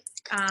it.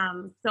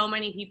 So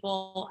many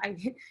people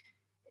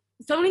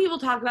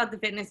talk about the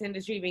fitness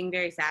industry being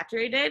very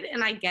saturated,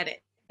 and I get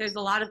it. There's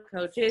a lot of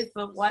coaches,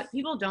 but what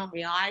people don't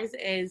realize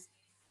is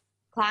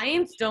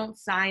clients don't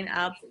sign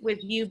up with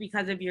you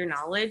because of your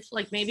knowledge.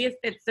 Like, maybe if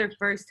it's their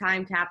first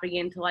time tapping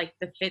into like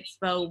the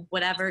Fitspo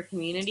whatever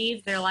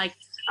community, they're like,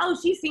 oh,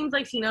 she seems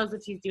like she knows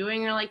what she's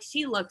doing, or like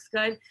she looks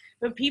good.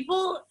 But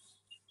people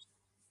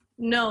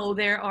know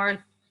there are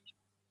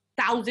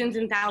thousands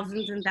and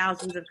thousands and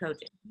thousands of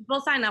coaches.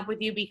 People sign up with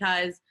you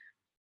because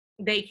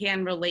they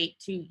can relate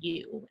to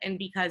you and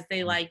because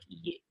they like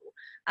you.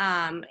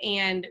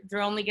 And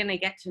they're only going to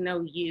get to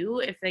know you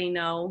if they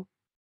know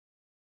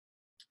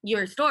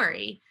your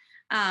story.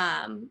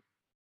 And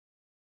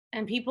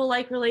people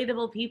like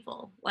relatable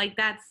people. Like,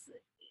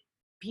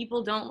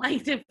 people don't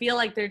like to feel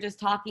like they're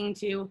just talking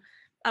to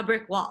a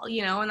brick wall,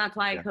 and that's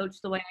why I coach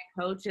the way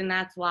I coach. And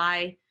that's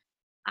why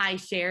I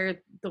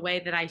share the way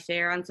that I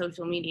share on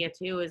social media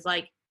too, is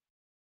like,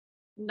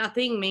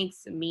 nothing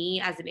makes me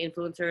as an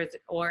influencer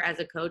or as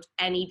a coach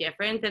any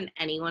different than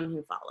anyone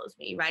who follows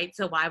me, right?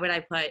 So why would I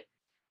put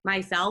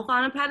myself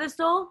on a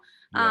pedestal?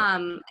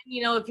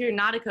 If you're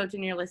not a coach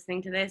and you're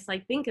listening to this,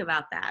 like, think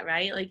about that,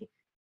 right? Like,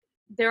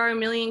 there are a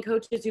million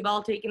coaches who've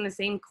all taken the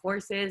same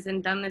courses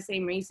and done the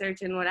same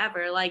research and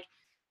whatever. Like,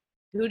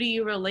 who do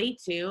you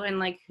relate to? And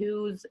like,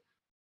 who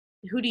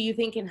do you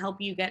think can help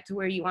you get to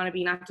where you want to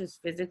be, not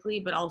just physically,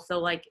 but also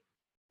like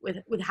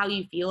with how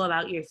you feel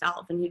about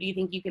yourself, and who do you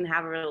think you can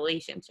have a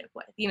relationship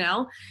with,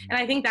 And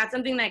I think that's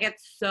something that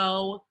gets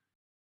so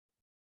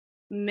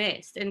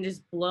missed and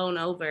just blown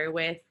over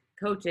with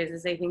coaches,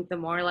 is they think the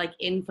more like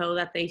info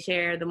that they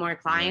share, the more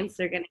clients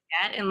they're going to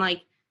get. And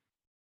like,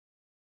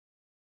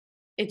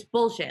 it's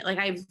bullshit. Like,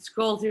 I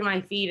scroll through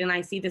my feed and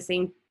I see the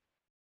same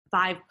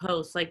 5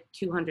 posts like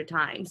 200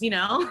 times,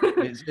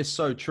 It's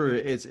so true.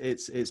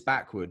 It's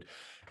backward.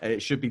 It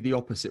should be the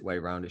opposite way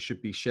around. It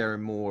should be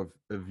sharing more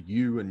of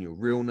you and your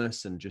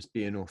realness and just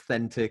being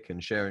authentic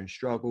and sharing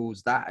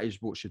struggles. That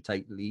is what should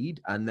take lead.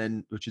 And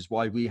then, which is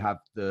why we have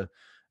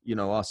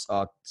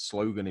our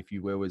slogan, if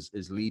you will,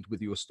 is lead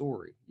with your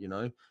story,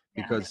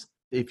 because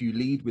if you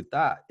lead with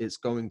that, it's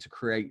going to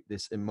create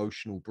this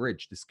emotional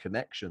bridge, this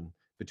connection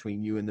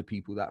between you and the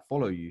people that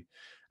follow you.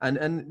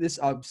 And this,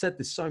 I've said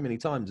this so many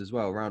times as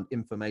well, around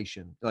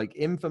information, like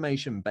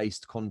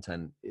information-based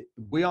content.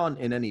 We aren't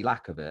in any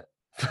lack of it.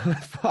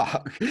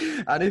 Fuck.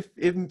 And if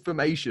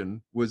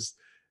information was,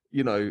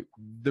 the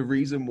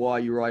reason why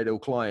your ideal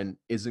client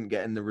isn't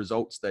getting the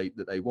results that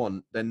they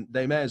want, then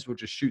they may as well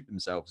just shoot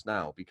themselves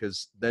now,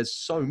 because there's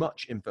so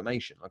much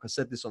information. Like I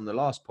said this on the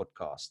last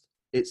podcast,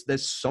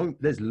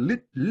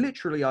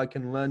 literally, I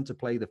can learn to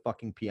play the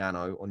fucking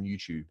piano on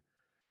YouTube.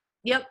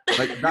 Yep.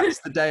 Like, that's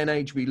the day and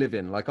age we live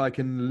in. Like, I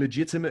can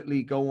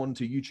legitimately go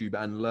onto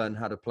YouTube and learn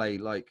how to play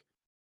like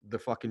the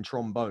fucking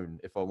trombone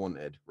if I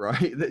wanted,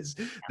 right?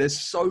 There's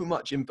so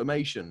much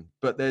information,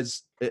 but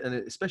and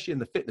especially in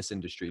the fitness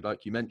industry,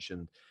 like you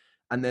mentioned,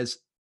 and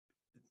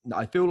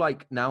I feel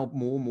like now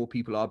more and more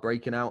people are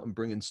breaking out and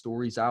bringing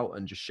stories out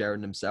and just sharing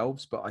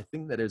themselves. But I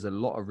think that there's a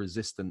lot of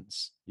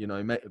resistance.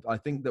 I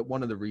think that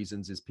one of the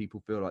reasons is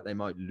people feel like they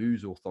might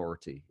lose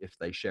authority if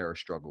they share a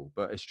struggle,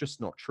 but it's just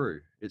not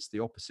true. It's the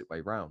opposite way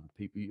around.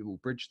 You will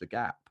bridge the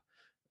gap,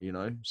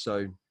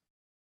 so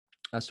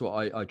that's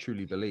what I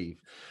truly believe.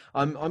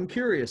 I'm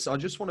curious. I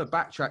just want to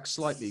backtrack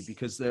slightly,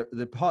 because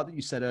the part that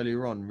you said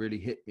earlier on really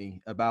hit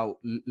me about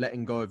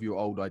letting go of your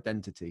old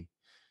identity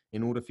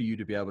in order for you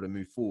to be able to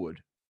move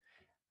forward.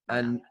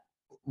 And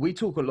we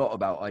talk a lot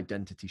about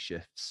identity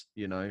shifts,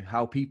 you know,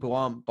 how people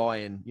aren't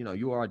buying, you know,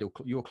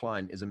 your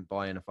client isn't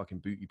buying a fucking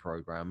booty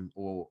program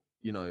or,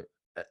 you know,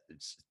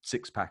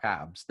 six-pack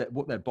abs. That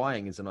what they're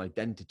buying is an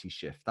identity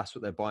shift. That's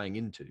what they're buying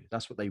into.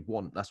 That's what they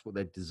want. That's what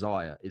their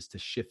desire is, to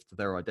shift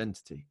their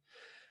identity.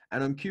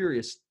 And I'm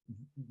curious,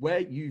 where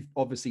you've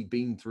obviously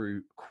been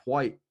through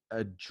quite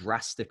a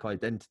drastic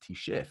identity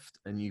shift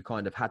and you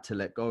kind of had to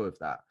let go of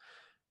that.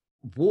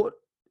 What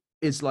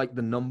is like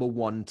the number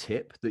one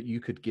tip that you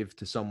could give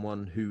to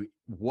someone who,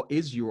 what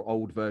is your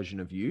old version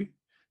of you,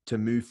 to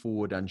move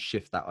forward and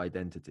shift that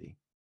identity?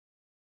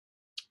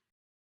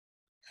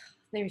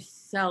 There's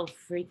so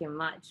freaking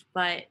much,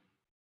 but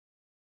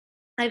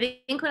I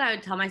think what I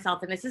would tell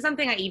myself, and this is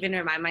something I even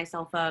remind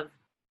myself of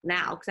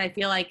now, because I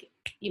feel like,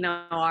 you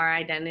know, our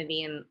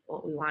identity and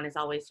what we want is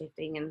always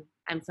shifting. And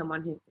I'm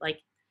someone who,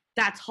 like,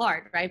 that's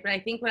hard, right? But I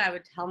think what I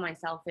would tell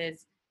myself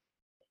is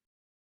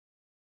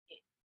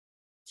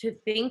to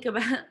think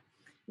about,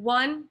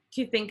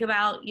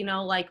 you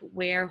know, like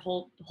where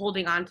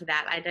holding on to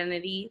that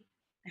identity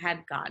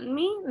had gotten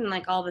me, and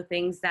like all the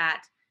things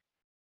that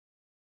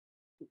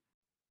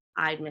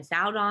I'd miss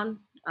out on,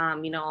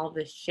 you know, all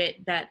the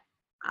shit that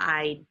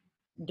I'd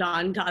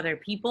done to other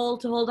people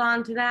to hold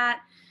on to that.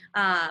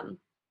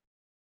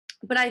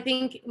 But I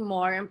think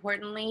more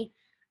importantly,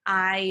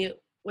 I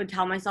would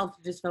tell myself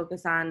to just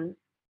focus on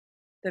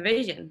the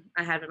vision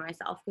I had for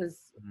myself, because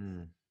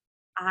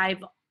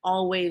I've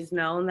always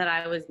known that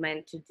I was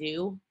meant to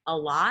do a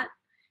lot.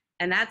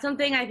 And that's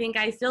something I think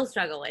I still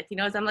struggle with, you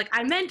know, is I'm like,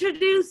 I meant to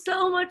do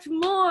so much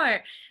more,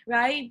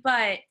 right?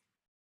 But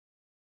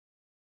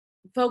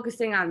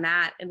focusing on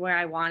that and where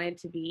I wanted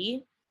to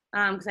be,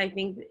 because I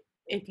think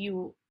if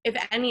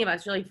any of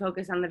us really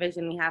focus on the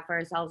vision we have for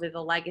ourselves, or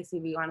the legacy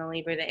we want to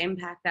leave, or the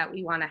impact that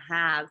we want to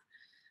have,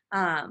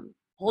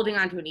 holding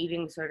on to an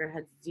eating disorder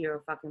has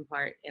zero fucking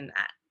part in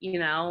that, you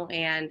know.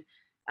 And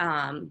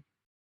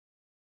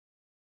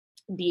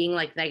being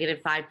like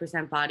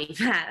 -5% body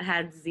fat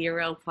had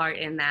zero part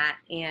in that,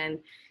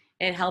 and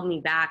it held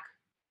me back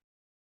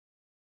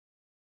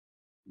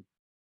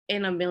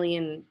in a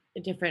million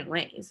different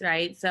ways,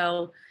 right?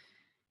 So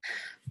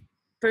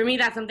for me,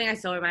 that's something I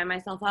still remind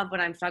myself of when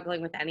I'm struggling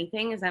with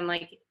anything, is I'm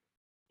like,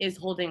 is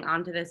holding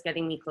on to this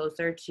getting me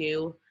closer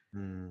to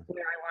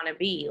where I want to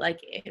be?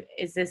 Like,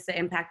 is this the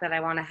impact that I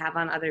want to have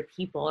on other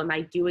people? Am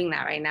I doing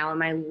that right now?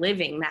 Am I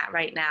living that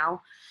right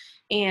now?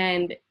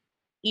 And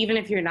even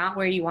if you're not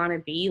where you want to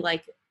be,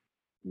 like,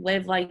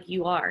 live like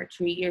you are,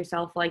 treat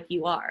yourself like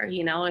you are.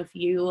 You know, if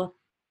you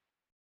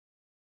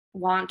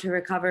want to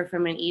recover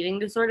from an eating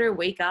disorder,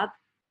 wake up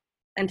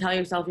and tell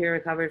yourself you're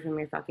recovered from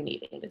your fucking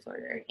eating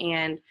disorder.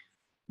 And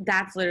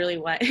that's literally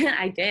what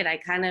I did. I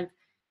kind of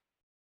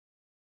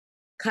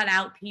cut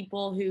out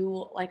people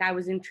who, like, I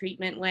was in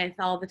treatment with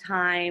all the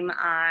time.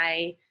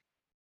 I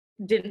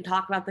didn't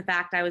talk about the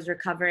fact I was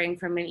recovering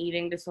from an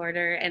eating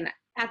disorder. And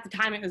at the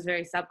time it was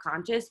very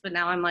subconscious, but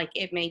now I'm like,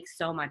 it makes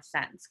so much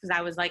sense, because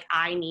I was like,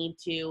 I need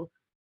to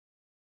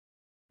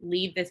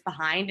leave this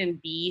behind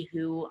and be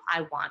who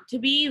I want to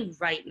be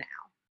right now.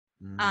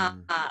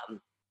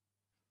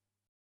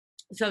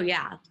 So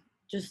yeah,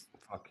 just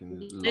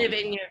Fucking live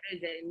in your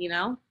vision, you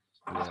know?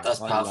 Yeah, That's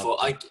powerful.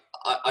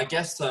 I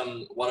guess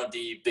one of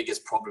the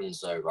biggest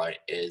problems though, right,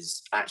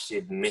 is actually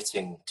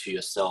admitting to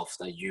yourself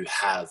that you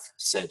have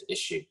said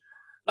issue.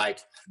 Like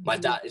my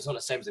dad, it's not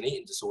the same as an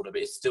eating disorder,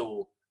 but it's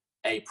still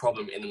a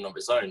problem in and of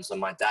its own. So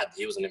my dad,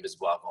 he was an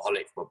invisible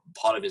alcoholic, but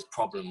part of his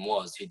problem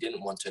was he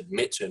didn't want to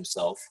admit to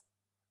himself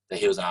that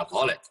he was an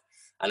alcoholic.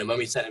 And then when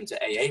we sent him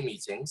to AA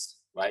meetings,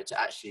 right, to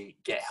actually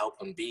get help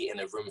and be in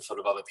a room full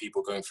of other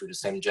people going through the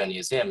same journey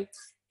as him,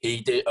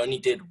 he only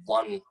did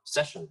one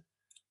session,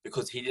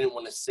 because he didn't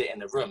want to sit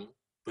in a room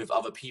with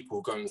other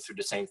people going through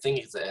the same thing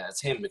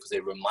as him, because they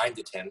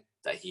reminded him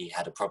that he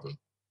had a problem.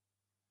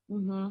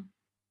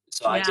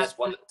 So I guess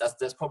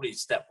that's probably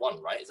step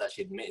one, right? Is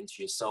actually admitting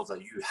to yourself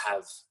that you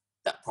have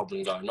that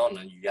problem going on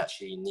and you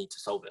actually need to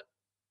solve it.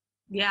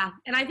 Yeah.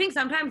 And I think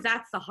sometimes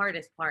that's the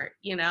hardest part,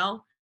 you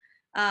know?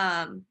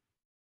 Because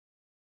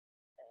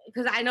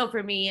I know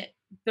for me,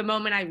 the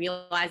moment I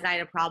realized I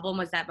had a problem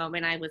was that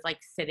moment I was like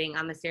sitting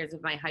on the stairs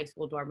of my high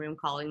school dorm room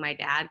calling my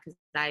dad, because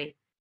I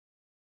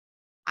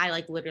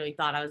like literally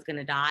thought I was going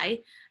to die,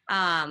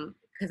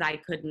 because I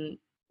couldn't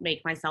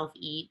make myself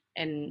eat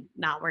and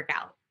not work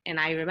out. And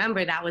I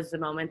remember that was the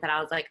moment that I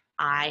was like,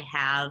 I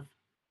have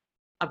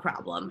a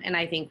problem. And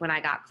I think when I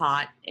got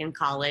caught in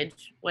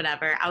college,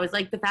 whatever, I was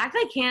like, the fact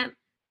I can't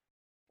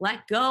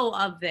let go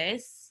of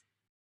this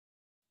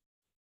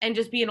and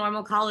just be a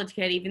normal college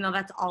kid, even though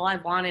that's all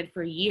I've wanted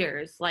for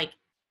years, like,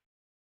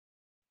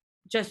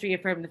 just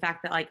reaffirmed the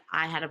fact that like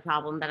I had a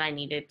problem that I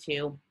needed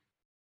to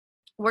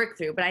work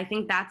through. But I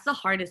think that's the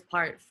hardest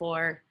part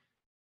for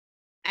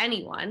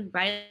anyone,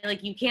 right?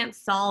 Like, you can't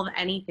solve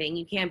anything.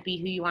 You can't be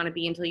who you want to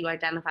be until you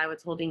identify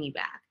what's holding you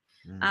back.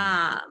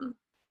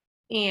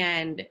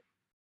 And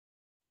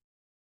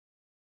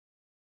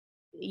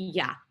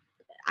yeah,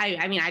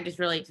 I mean, I just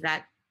relate to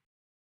that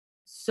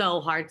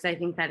so hard, because I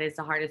think that is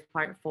the hardest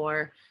part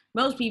for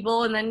most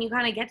people. And then you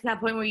kind of get to that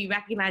point where you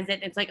recognize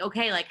it. It's like,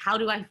 okay, like, how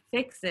do I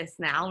fix this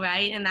now,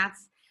 right? And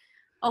that's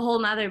a whole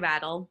nother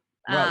battle.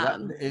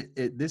 Well,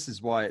 this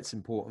is why it's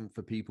important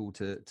for people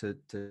to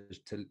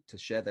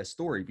share their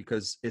story,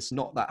 because it's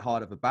not that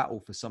hard of a battle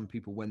for some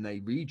people. When they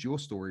read your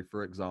story,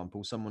 for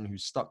example, someone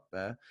who's stuck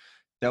there,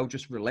 they'll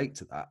just relate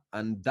to that,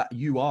 and that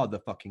you are the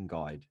fucking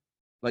guide.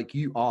 Like,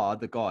 you are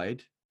the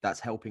guide that's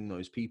helping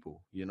those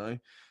people, you know?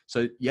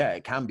 So yeah,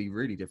 it can be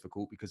really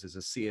difficult because there's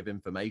a sea of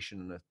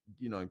information and a,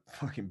 you know,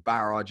 fucking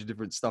barrage of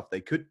different stuff they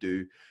could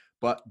do.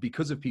 But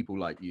because of people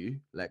like you,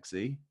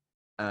 Lexi,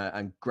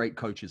 and great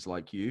coaches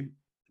like you,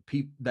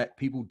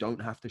 people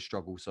don't have to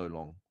struggle so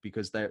long,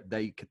 because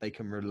they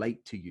can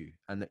relate to you,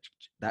 and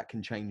that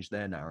can change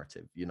their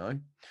narrative, you know?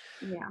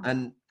 Yeah.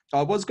 And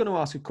I was going to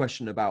ask a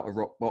question about a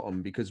rock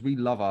bottom, because we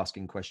love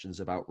asking questions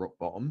about rock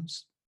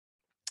bottoms.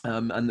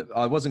 And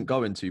I wasn't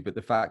going to, but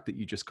the fact that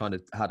you just kind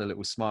of had a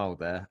little smile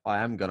there, I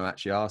am going to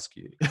actually ask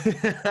you.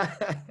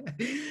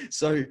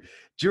 So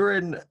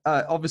during,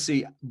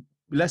 obviously,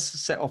 let's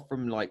set off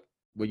from like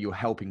where you're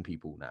helping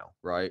people now,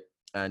 right?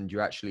 And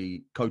you're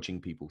actually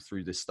coaching people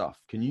through this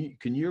stuff. Can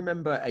you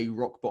remember a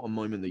rock bottom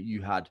moment that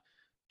you had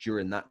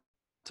during that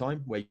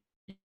time, where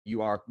you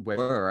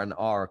were and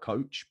are a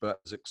coach, but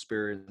has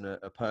experienced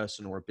a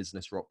person or a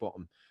business rock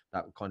bottom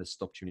that kind of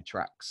stopped you in your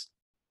tracks?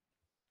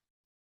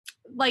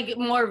 Like,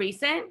 more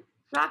recent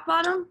rock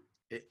bottom?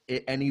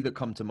 Any that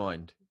come to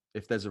mind?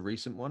 If there's a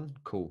recent one,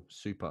 cool,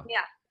 super.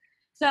 Yeah.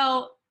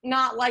 So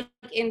not like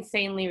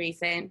insanely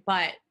recent,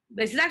 but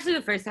this is actually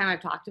the first time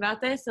I've talked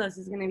about this, so this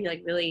is going to be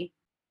like really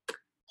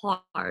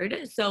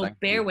hard. So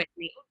bear with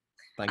me.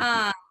 Thank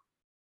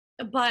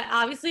you. But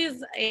obviously,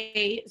 as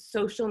a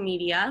social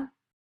media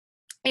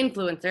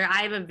influencer,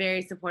 I have a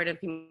very supportive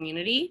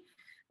community.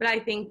 But I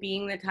think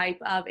being the type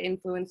of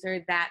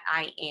influencer that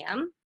I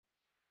am,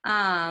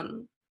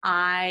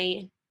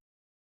 I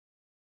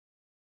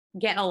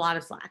get a lot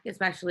of slack,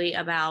 especially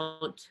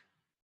about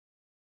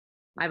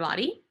my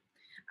body.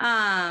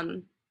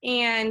 And,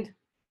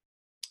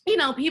 you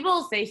know,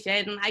 people say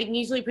shit, and I'm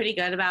usually pretty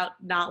good about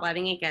not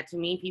letting it get to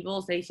me.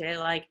 People say shit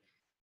like,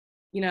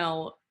 you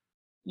know,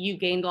 you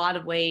gained a lot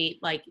of weight,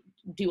 like,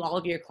 do all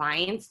of your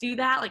clients do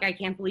that? Like, I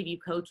can't believe you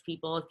coach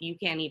people if you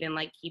can't even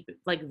like keep it,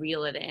 like,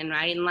 reel it in,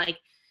 right? And like,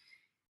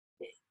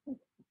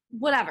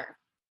 whatever.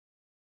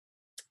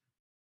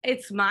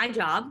 It's my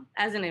job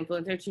as an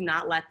influencer to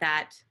not let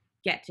that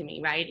get to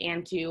me, right?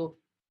 And to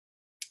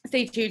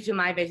stay true to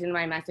my vision,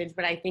 my message.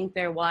 But I think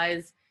there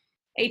was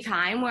a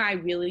time where I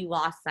really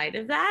lost sight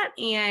of that.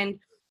 And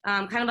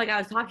kind of like I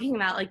was talking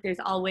about, like, there's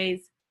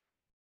always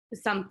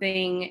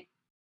something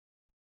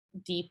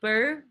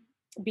deeper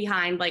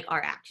behind like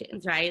our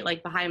actions, right?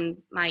 Like, behind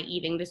my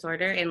eating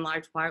disorder in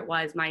large part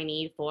was my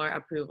need for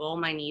approval,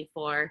 my need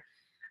for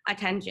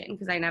attention,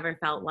 because I never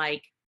felt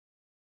like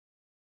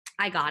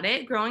I got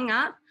it growing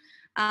up,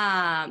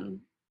 and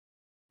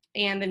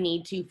the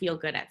need to feel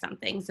good at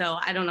something. So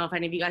I don't know if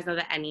any of you guys know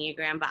the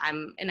Enneagram, but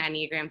I'm an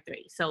Enneagram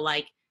 3. So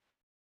like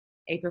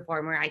a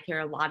performer, I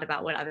care a lot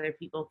about what other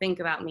people think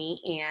about me,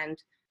 and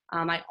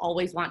I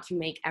always want to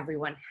make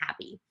everyone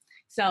happy.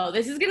 So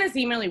this is going to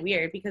seem really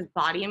weird, because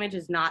body image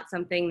is not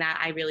something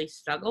that I really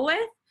struggle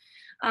with.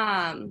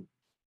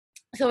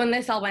 So when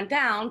this all went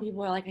down,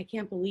 people were like, I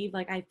can't believe,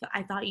 like,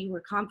 I thought you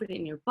were confident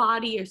in your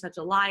body. You're such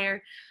a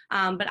liar.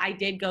 But I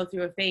did go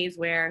through a phase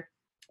where,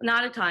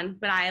 not a ton,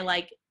 but I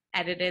like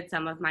edited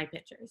some of my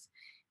pictures.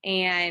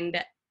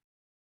 And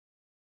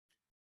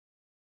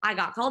I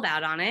got called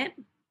out on it,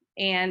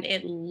 and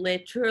it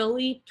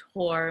literally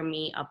tore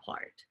me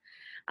apart.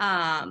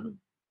 And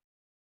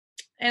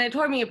it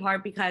tore me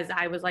apart because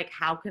I was like,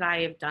 how could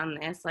I have done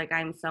this? Like,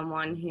 I'm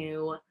someone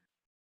who,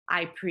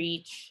 I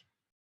preach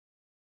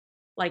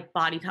like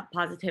body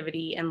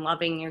positivity and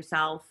loving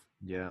yourself.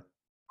 Yeah.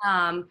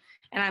 And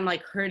I'm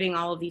like hurting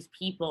all of these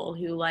people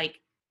who like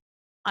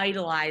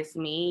idolize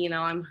me. You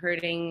know, I'm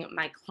hurting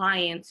my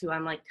clients who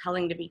I'm like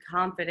telling to be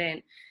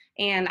confident.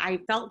 And I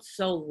felt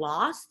so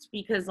lost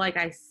because, like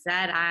I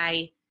said,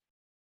 I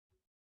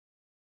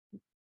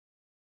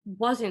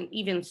wasn't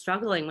even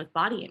struggling with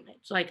body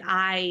image. Like,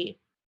 I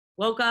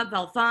woke up,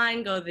 felt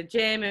fine, go to the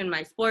gym in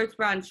my sports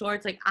bra and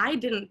shorts. Like, I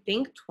didn't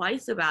think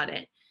twice about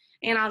it.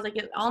 And I was like,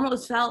 it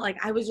almost felt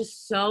like I was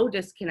just so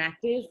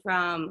disconnected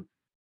from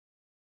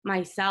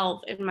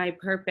myself and my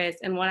purpose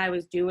and what I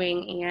was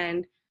doing.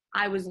 And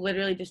I was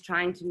literally just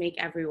trying to make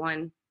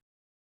everyone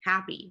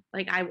happy.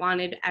 Like, I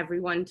wanted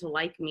everyone to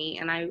like me.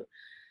 And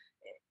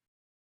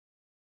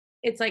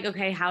it's like,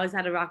 okay, how is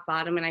that a rock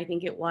bottom? And I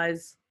think it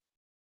was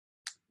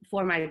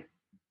for my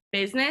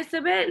business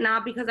a bit,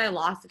 not because I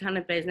lost a ton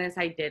of business.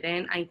 I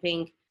didn't. I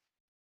think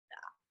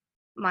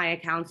my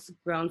account's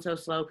grown so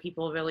slow,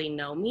 people really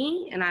know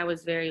me. And I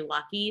was very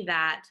lucky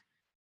that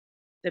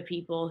the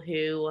people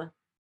who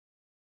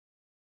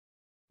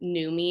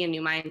knew me and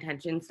knew my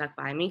intentions stuck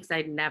by me, because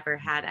I'd never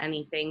had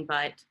anything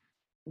but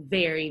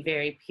very,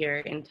 very pure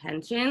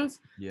intentions.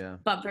 Yeah.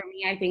 But for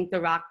me, I think the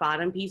rock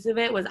bottom piece of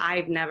it was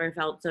I've never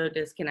felt so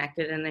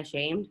disconnected and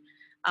ashamed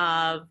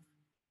of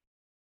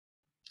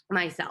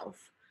myself.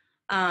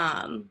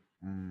 And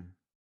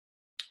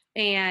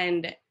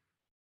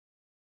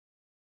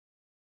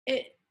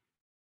it,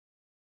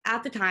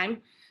 at the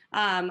time,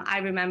 I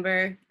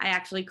remember I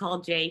actually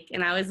called Jake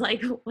and I was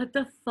like, what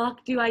the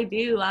fuck do I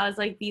do? I was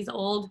like, these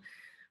old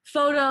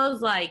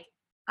photos, like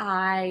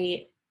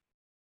I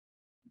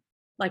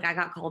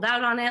got called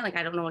out on it. Like,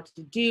 I don't know what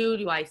to do.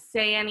 Do I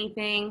say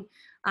anything?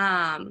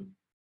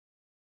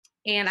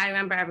 And I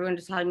remember everyone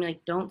just telling me,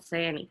 like, don't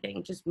say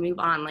anything, just move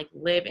on, like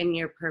live in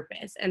your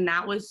purpose. And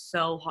that was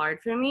so hard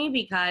for me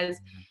because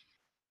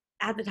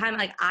at the time,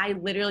 like, I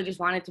literally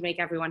just wanted to make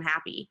everyone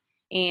happy.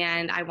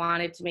 And I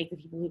wanted to make the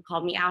people who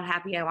called me out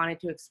happy. I wanted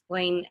to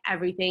explain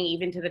everything,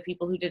 even to the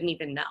people who didn't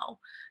even know.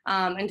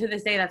 And to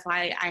this day, that's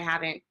why I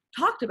haven't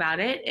talked about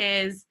it,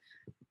 is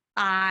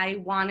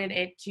I wanted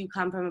it to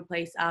come from a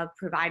place of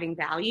providing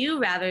value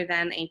rather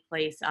than a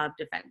place of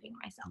defending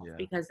myself,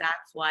 because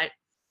that's what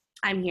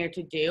I'm here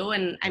to do.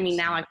 And I mean,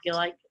 now I feel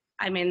like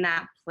I'm in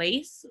that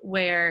place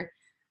where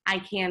I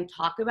can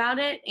talk about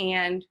it.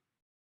 And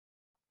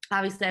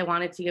obviously I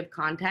wanted to give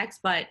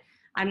context, but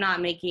I'm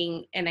not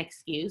making an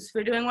excuse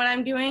for doing what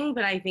I'm doing.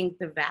 But I think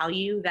the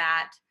value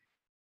that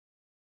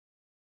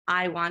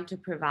I want to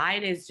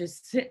provide is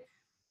just,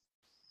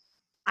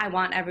 I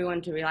want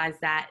everyone to realize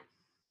that,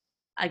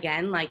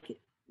 again, like,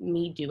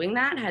 me doing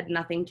that had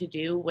nothing to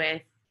do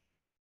with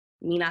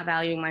me not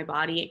valuing my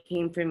body. It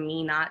came from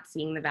me not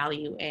seeing the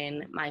value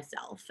in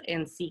myself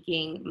and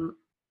seeking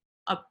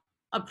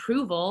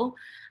approval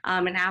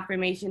and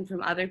affirmation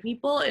from other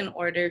people in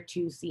order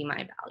to see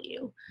my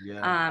value.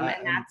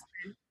 And that's,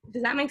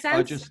 does that make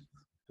sense?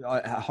 I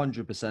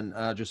 100%.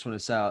 I just want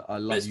to say I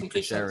love you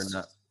for sharing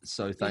that.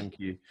 So thank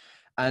you.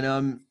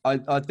 And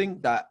I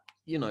think that,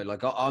 you know,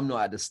 like I'm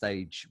not at the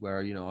stage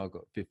where, you know, I've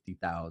got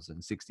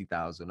 50,000,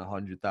 60,000,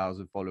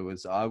 100,000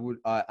 followers.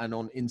 And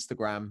on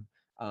Instagram,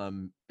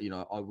 you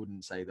know, I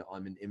wouldn't say that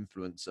I'm an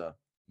influencer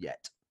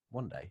yet.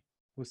 One day,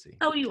 we'll see.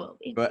 Oh, you will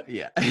be. But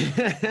yeah,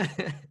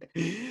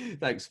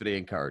 thanks for the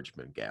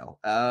encouragement, Gail.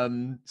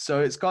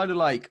 So it's kind of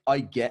like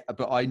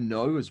but I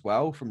know as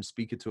well from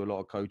speaking to a lot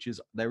of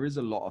coaches, there is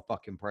a lot of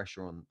fucking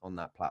pressure on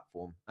that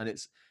platform, and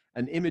it's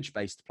an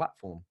image-based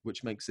platform,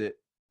 which makes it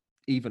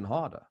even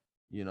harder.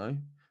 You know,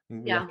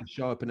 we have to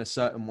show up in a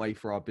certain way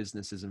for our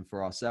businesses and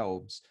for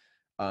ourselves.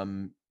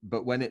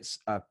 But when it's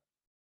a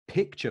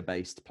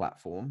picture-based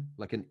platform,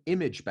 like an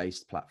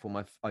image-based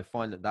platform, I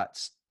find that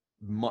that's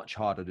much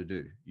harder to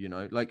do. You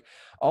know, like,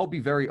 I'll be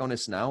very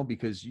honest now,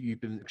 because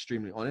you've been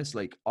extremely honest.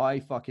 Like,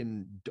 I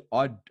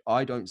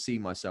don't see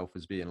myself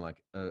as being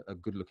like a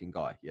good-looking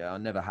guy. I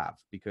never have,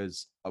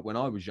 because when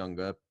I was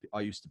younger,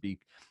 I used to be,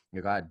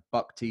 like, I had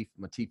buck teeth,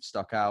 my teeth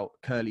stuck out,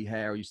 curly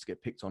hair. I used to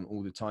get picked on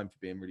all the time for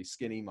being really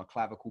skinny. My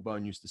clavicle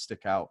bone used to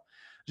stick out.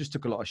 Just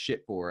took a lot of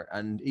shit for it.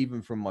 And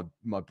even from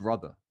my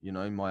brother, you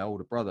know, my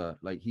older brother,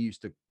 like, he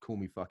used to call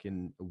me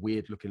fucking a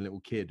weird looking little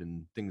kid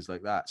and things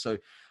like that. So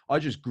I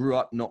just grew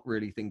up not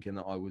really thinking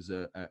that I was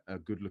a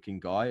good looking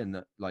guy, and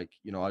that, like,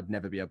 you know, I'd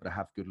never be able to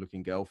have good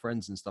looking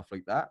girlfriends and stuff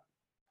like that.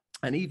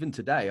 And even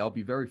today, I'll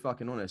be very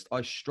fucking honest,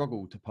 I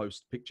struggle to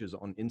post pictures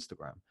on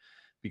Instagram,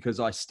 because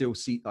I still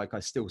see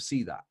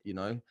that, you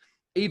know,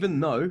 even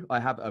though I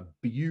have a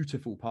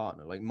beautiful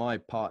partner. Like, my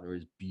partner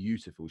is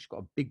beautiful. She's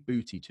got a big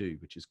booty too,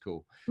 which is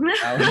cool.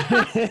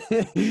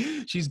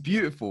 She's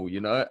beautiful, you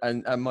know,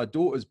 and my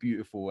daughter's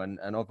beautiful, and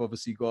I've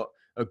obviously got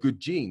a good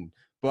gene,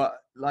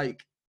 but,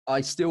 like, I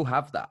still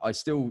have that. I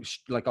still,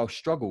 like, I'll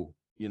struggle,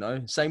 you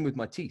know. Same with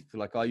my teeth.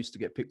 Like, I used to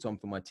get picked on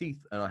for my teeth,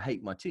 and I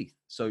hate my teeth.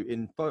 So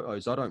in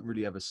photos, I don't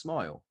really ever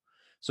smile.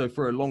 So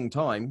for a long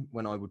time,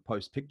 when I would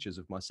post pictures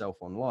of myself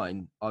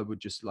online, I would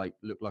just, like,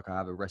 look like I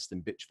have a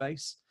resting bitch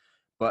face.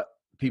 But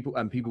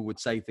people would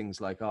say things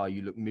like, "Oh,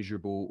 you look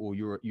miserable," or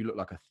you look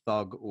like a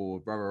thug,"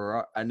 or rah, rah,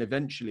 rah. And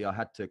eventually I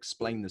had to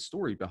explain the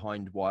story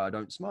behind why I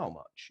don't smile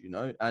much, you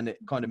know, and it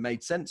kind of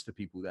made sense for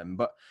people then.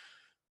 But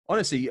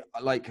honestly,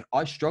 like,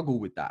 I struggle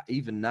with that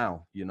even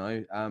now, you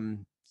know.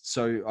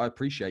 So I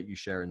appreciate you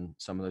sharing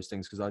some of those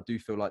things, because I do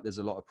feel like there's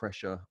a lot of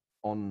pressure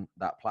on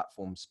that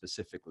platform,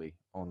 specifically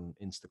on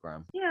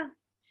Instagram.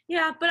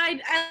 Yeah, but I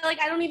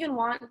don't even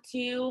want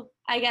to,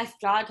 I guess,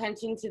 draw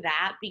attention to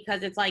that,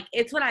 because it's like,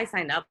 it's what I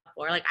signed up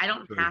for. Like, I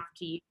don't have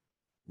to use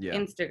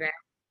Instagram,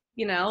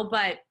 you know.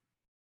 But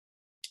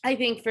I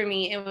think for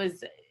me, it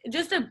was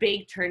just a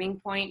big turning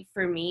point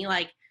for me.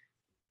 Like,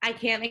 I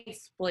can't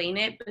explain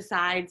it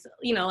besides,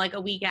 you know, like, a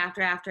week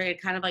after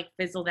it kind of, like,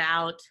 fizzled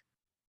out.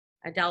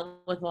 I dealt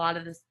with a lot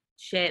of this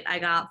shit I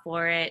got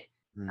for it.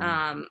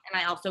 And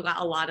I also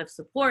got a lot of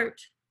support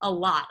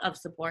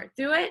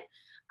through it.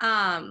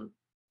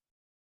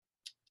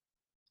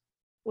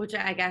 Which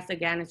I guess,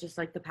 again, is just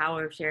like the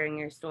power of sharing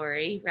your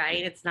story,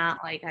 right? It's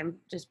not like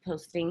I'm just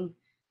posting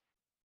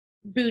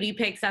booty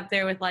pics up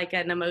there with, like,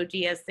 an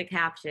emoji as the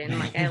caption.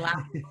 Like, I allow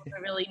people to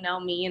really know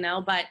me, you know.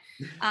 But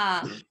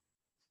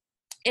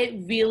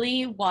it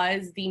really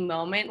was the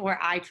moment where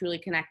I truly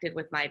connected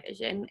with my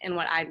vision and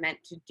what I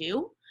meant to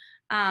do.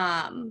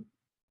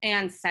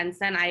 And since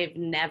then, I've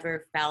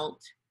never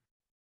felt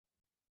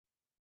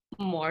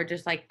more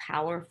just like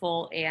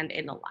powerful and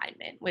in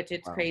alignment, which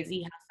it's Wow.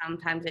 crazy how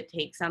sometimes it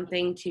takes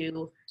something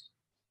to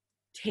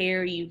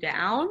tear you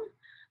down.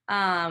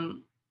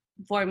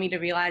 For me to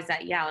realize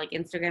that, yeah, like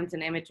Instagram's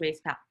an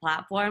image-based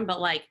platform,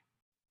 but like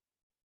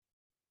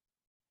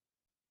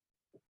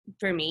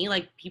for me,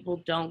 like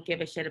people don't give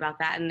a shit about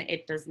that, and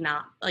it does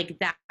not, like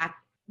that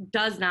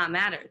does not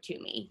matter to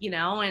me, you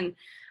know. And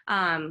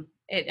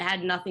it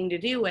had nothing to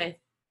do with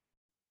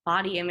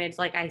body image,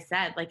 like I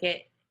said. Like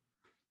it,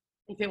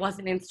 if it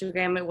wasn't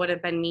Instagram, it would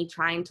have been me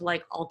trying to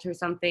like alter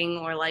something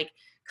or like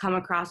come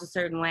across a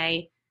certain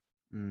way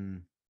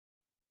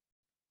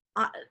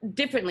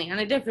differently on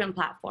a different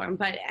platform.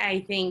 But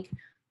I think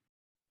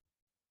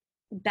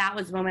that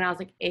was the moment I was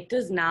like, it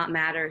does not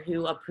matter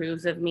who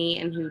approves of me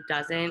and who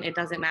doesn't. It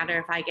doesn't matter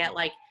if I get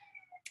like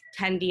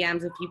 10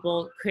 DMs of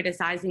people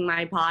criticizing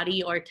my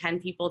body or 10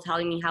 people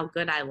telling me how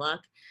good I look.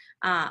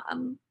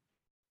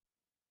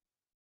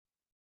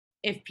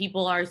 If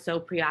people are so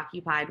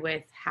preoccupied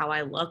with how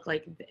I look,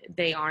 like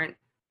they aren't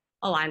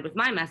aligned with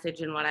my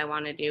message and what I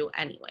want to do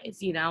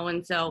anyways, you know?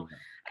 And so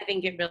I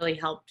think it really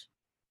helped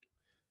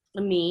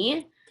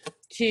me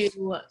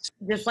to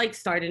just like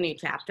start a new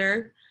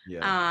chapter.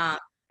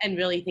 And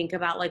really think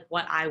about like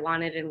what I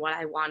wanted and what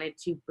I wanted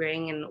to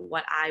bring and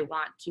what I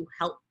want to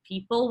help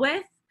people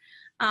with.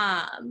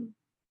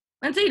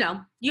 And so, you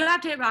know, you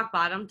have to hit rock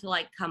bottom to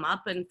like come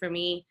up. And for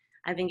me,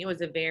 I think it was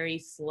a very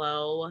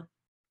slow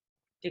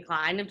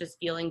decline of just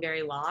feeling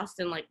very lost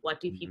and like, what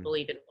do people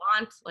even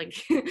want? Like,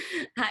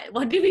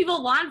 what do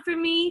people want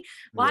from me?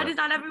 Why does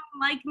not everyone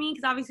like me?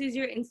 Because obviously as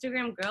your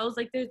Instagram grows,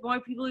 like there's more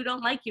people who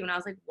don't like you. And I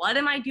was like, what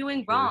am I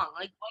doing wrong?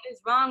 Like, what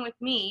is wrong with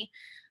me?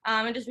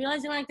 And just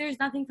realizing like there's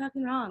nothing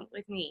fucking wrong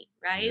with me,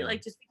 right?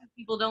 Like just because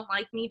people don't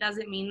like me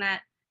doesn't mean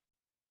that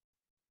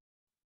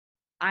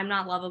I'm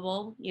not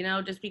lovable, you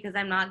know. Just because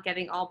I'm not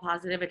getting all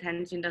positive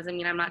attention doesn't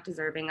mean I'm not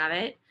deserving of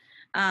it.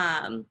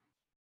 100%.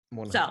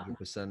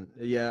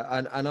 Yeah,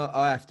 and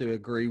I have to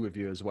agree with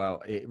you as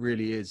well. It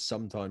really is,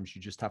 sometimes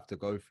you just have to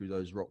go through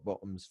those rock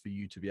bottoms for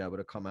you to be able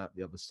to come out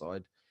the other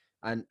side.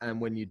 And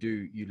when you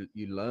do,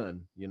 you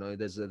learn. You know,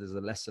 there's a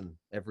lesson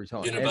every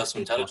time. Universal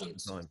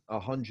intelligence.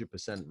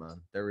 100%,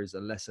 man. There is a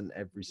lesson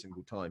every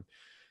single time.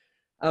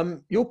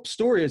 Your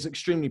story is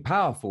extremely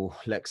powerful,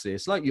 Lexi.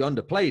 It's like you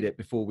underplayed it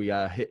before we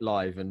hit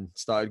live and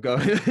started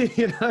going.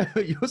 You know,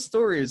 your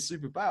story is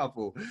super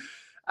powerful,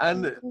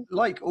 and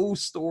like all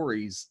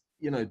stories,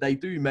 you know, they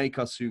do make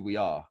us who we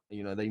are.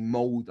 You know, they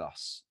mold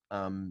us,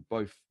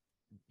 both,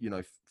 you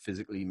know,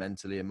 physically,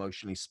 mentally,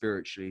 emotionally,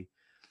 spiritually.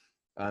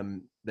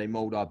 They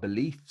mold our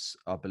beliefs,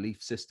 our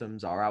belief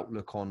systems, our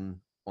outlook on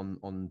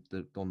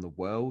the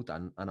world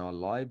and our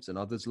lives and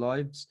others'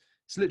 lives.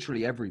 It's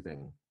literally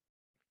everything.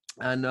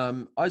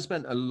 And I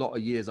spent a lot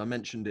of years, I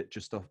mentioned it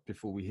just off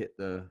before we hit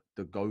the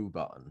go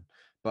button,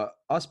 but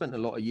I spent a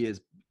lot of years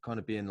kind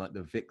of being like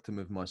the victim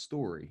of my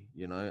story,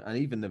 you know, and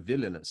even the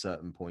villain at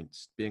certain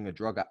points. Being a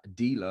drug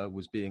dealer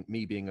was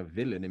being a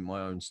villain in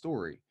my own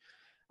story.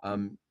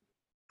 And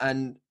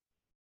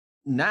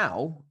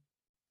now,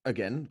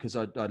 again, because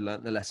I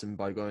learned the lesson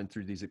by going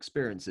through these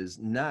experiences,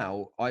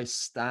 now I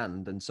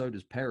stand, and so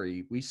does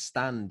Perry, we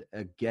stand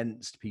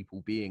against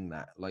people being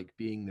that, like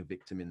being the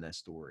victim in their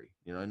story,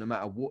 you know, no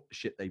matter what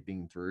shit they've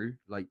been through.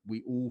 Like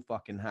we all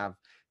fucking have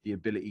the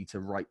ability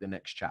to write the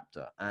next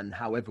chapter, and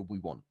however we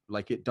want.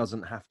 Like it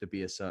doesn't have to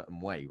be a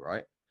certain way,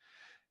 right?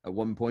 At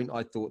one point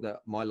I thought that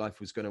my life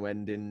was going to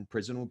end in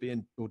prison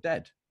or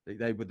dead.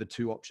 They were the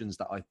two options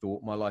that I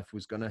thought my life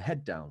was going to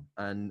head down.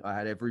 And I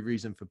had every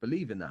reason for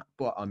believing that.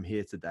 But I'm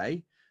here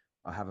today.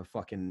 I have a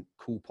fucking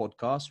cool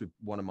podcast with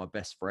one of my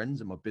best friends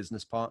and my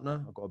business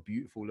partner. I've got a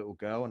beautiful little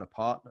girl and a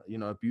partner, you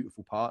know, a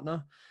beautiful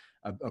partner,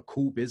 a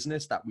cool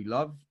business that we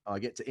love. I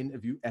get to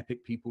interview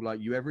epic people like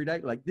you every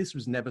day. Like this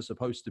was never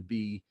supposed to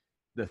be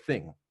the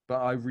thing, but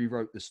I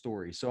rewrote the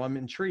story. So I'm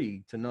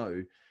intrigued to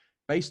know,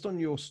 based on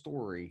your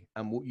story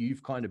and what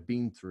you've kind of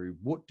been through,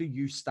 what do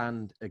you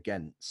stand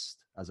against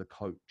as a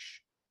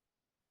coach?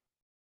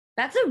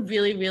 That's a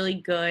really, really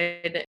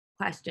good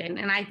question.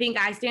 And I think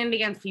I stand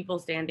against people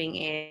standing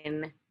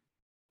in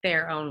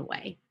their own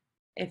way,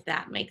 if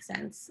that makes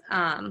sense.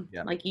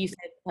 Like you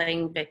said,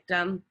 playing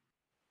victim.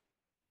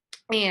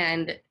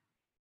 And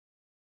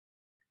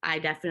I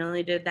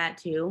definitely did that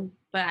too.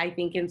 But I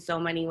think in so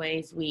many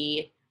ways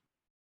we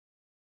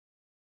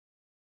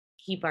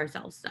keep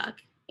ourselves stuck.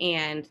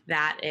 And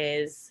that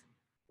is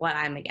what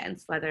I'm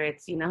against, whether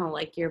it's, you know,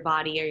 like your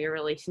body or your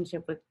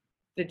relationship with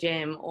the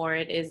gym, or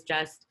it is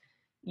just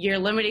your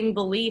limiting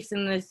beliefs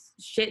in the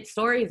shit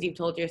stories you've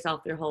told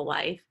yourself your whole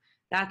life.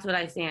 That's what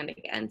I stand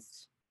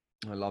against.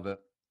 I love it.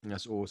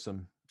 That's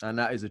awesome. And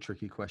that is a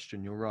tricky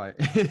question. You're right.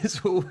 I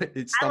love it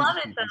though.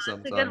 Sometimes. It's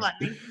a good one.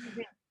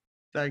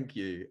 Thank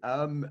you.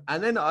 And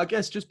then I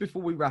guess just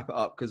before we wrap it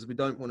up, because we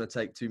don't want to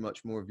take too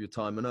much more of your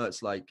time. I know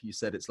it's like you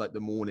said, it's like the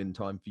morning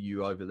time for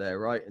you over there,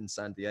 right, in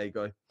San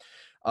Diego.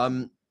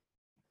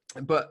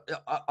 But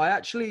I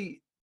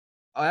actually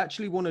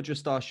want to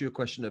just ask you a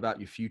question about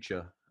your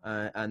future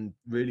and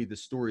really the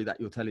story that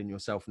you're telling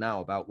yourself now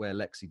about where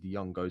Lexi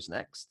DeYoung goes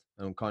next.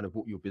 and kind of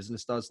what your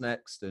business does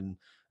next and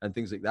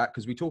things like that.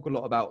 Because we talk a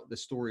lot about the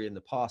story in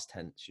the past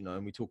tense, you know,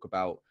 and we talk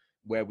about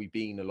where we've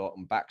been a lot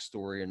and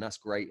backstory, and that's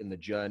great, and the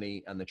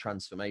journey and the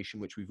transformation,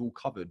 which we've all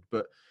covered.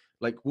 But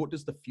like, what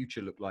does the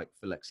future look like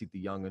for Lexi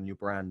DeYoung and your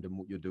brand and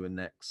what you're doing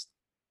next?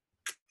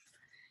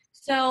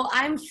 So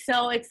I'm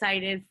so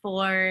excited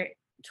for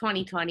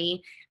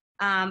 2020.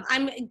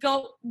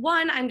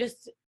 I'm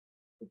just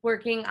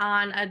working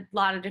on a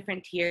lot of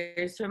different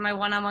tiers for my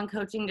one-on-one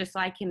coaching, just so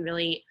I can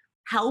really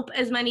help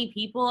as many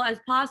people as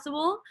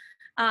possible,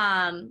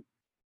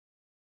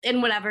 in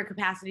whatever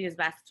capacity is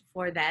best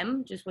for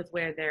them, just with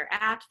where they're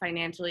at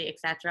financially,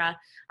 etc.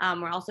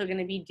 We're also going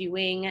to be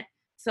doing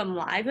some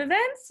live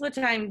events, which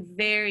I'm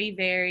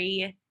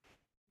that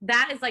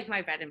is like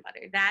my bread and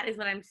butter. That is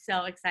what I'm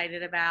so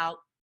excited about.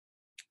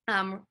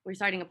 We're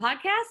starting a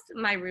podcast,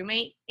 my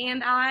roommate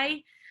and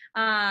I.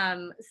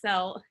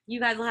 So you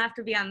guys will have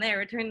to be on there,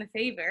 return the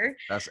favor.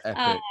 That's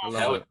epic. I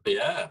love it.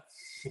 Yeah.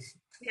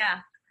 Yeah,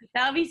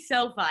 that would be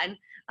so fun.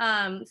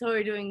 So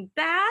we're doing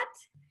that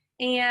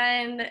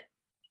and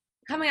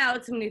coming out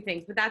with some new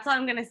things, but that's all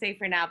I'm going to say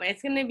for now. But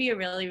it's going to be a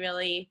really,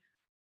 really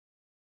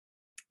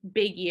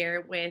big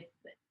year with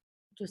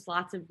just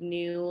lots of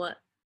new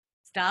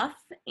stuff.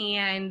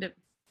 And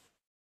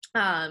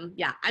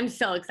yeah, I'm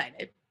so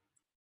excited.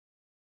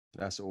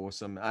 That's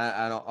awesome.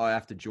 I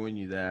have to join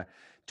you there.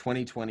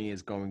 2020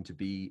 is going to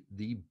be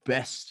the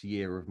best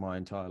year of my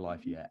entire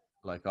life yet.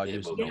 Like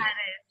it's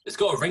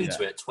got a ring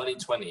to it.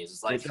 2020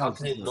 is like, how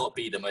can it not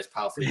be the most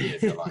powerful year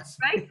of your life?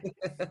 Right?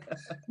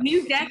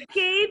 New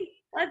decade.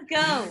 Let's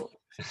go.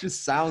 It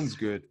just sounds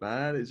good,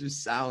 man. It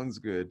just sounds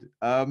good.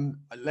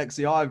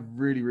 Lexi, I've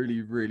really,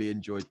 really, really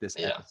enjoyed this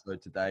episode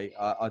today.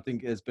 I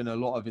think there's been a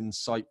lot of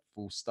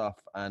insightful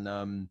stuff,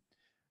 and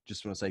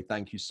just want to say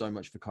thank you so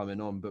much for coming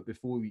on. But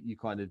before you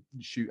kind of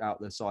shoot out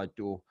the side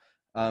door,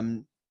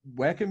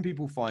 where can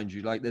people find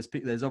you? Like,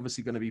 there's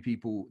obviously going to be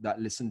people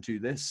that listen to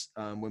this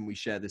when we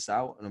share this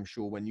out, and I'm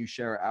sure when you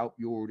share it out,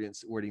 your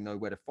audience already know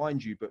where to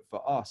find you. But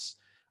for us,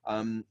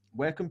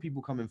 where can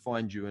people come and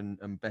find you,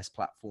 and best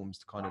platforms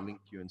to kind of link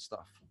you and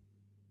stuff?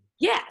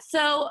 Yeah,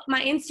 so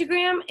my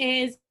Instagram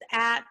is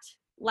at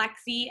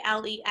Lexi,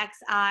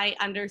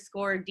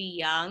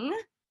 LEXI_DeYoung,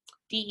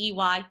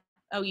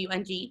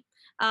 DEYOUNG.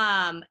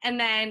 And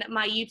then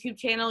my YouTube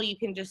channel, you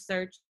can just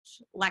search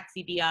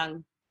Lexi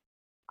DeYoung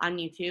on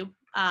YouTube.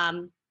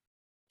 And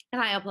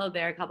I upload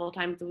there a couple of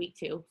times a week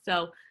too.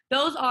 So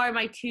those are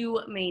my two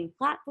main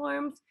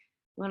platforms.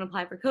 You want to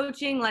apply for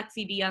coaching,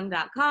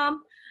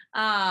 LexiDeYoung.com.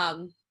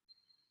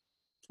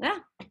 Yeah.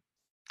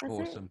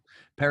 Awesome.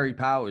 Perry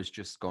Power's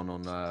just gone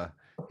on,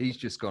 he's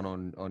just gone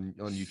on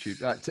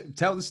YouTube.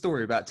 Tell the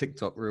story about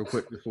TikTok real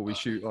quick before we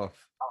shoot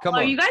off. Come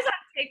on. Are you guys on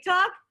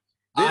TikTok?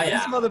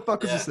 This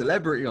motherfucker's a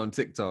celebrity on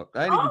TikTok.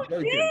 I ain't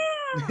even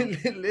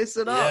joking.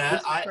 Listen up. Yeah,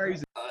 this is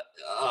crazy.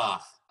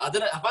 I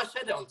don't know. Have I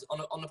shared it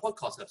on the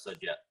podcast episode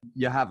yet?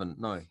 You haven't,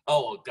 no.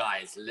 Oh,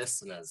 guys,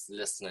 listeners,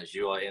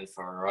 you are in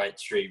for a right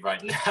treat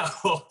right now.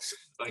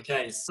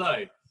 Okay,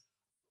 so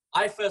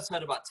I first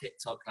heard about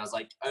TikTok and I was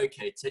like,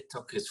 okay,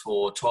 TikTok is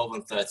for 12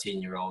 and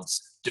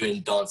 13-year-olds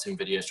doing dancing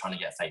videos trying to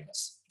get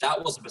famous.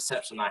 That was the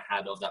perception I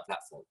had of that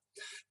platform.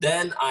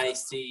 Then I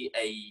see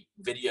a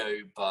video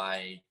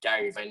by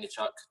Gary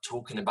Vaynerchuk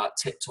talking about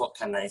TikTok,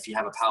 and that if you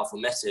have a powerful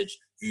message,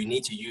 you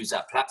need to use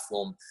that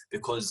platform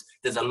because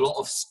there's a lot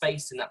of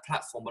space in that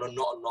platform, but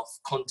not enough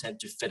content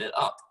to fit it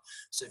up.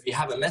 So if you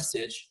have a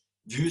message,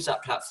 use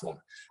that platform.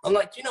 I'm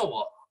like, you know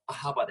what?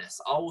 How about this?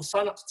 I will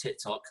sign up to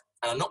TikTok,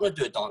 and I'm not going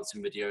to do a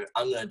dancing video.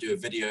 I'm going to do a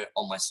video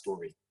on my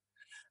story.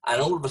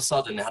 And all of a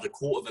sudden, it had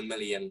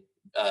 250,000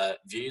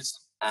 views,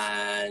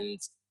 and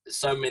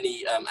so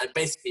many, and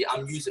basically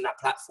I'm using that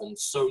platform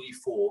solely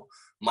for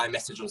my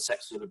message on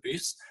sexual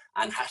abuse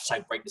and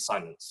hashtag break the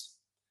silence.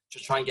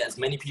 Just try and get as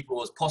many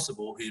people as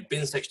possible who've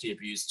been sexually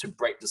abused to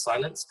break the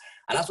silence.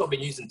 And that's what I've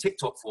been using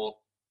TikTok for.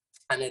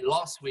 And then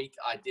last week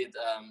I did,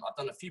 I've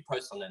done a few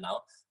posts on there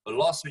now, but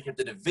last week I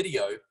did a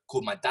video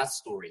called My Dad's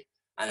Story,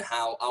 and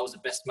how I was the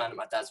best man at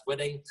my dad's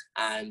wedding.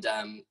 And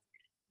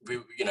we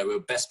were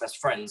best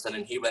friends. And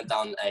then he went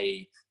down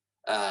a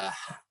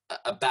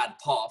bad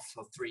path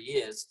for 3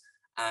 years.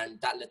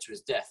 And that led to his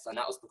death. And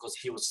that was because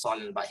he was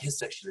silent about his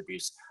sexual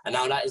abuse. And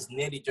now that is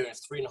nearly doing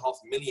 3.5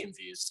 million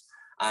views.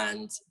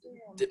 And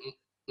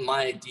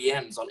my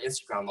DMs on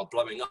Instagram are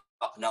blowing up.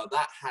 Now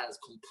that has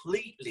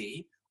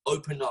completely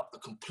opened up a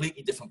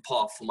completely different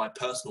path for my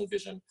personal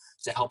vision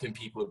to helping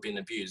people who've been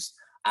abused.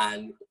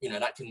 And,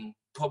 that can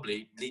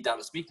probably lead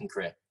down a speaking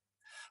career.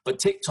 But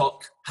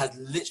TikTok has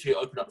literally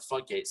opened up the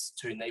floodgates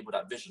to enable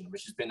that vision,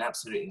 which has been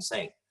absolutely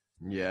insane.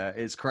 Yeah,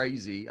 it's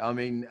crazy. I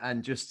mean,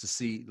 and just to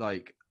see,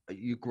 like,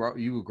 you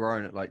were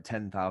growing at like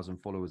 10,000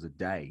 followers a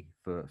day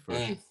for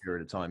a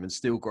period of time, and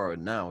still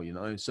growing now,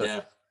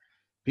 so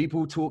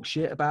people talk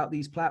shit about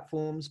these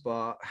platforms,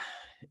 but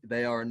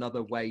they are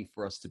another way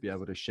for us to be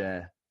able to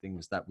share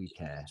things that we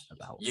care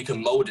about. You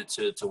can mold it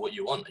to what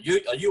you want.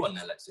 Are you on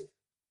there, Lexi?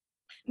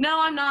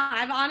 No, I'm not.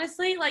 I've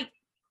honestly,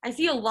 I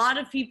see a lot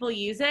of people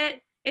use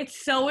it,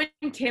 it's so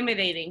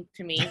intimidating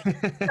to me.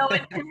 So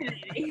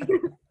intimidating.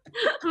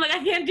 I'm like,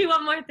 I can't do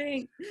one more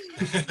thing.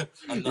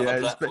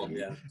 Another platform,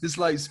 yeah. It's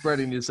like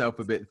spreading yourself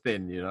a bit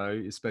thin, you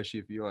know, especially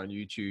if you're on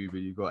YouTube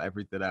and you've got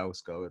everything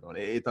else going on.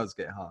 It does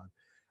get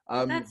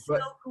hard. That's so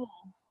cool.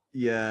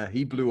 Yeah,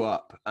 he blew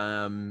up.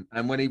 And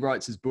when he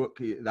writes his book,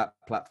 that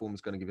platform is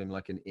going to give him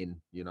like an in,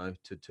 you know,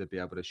 to be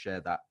able to share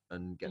that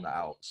and get that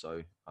out.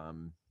 So,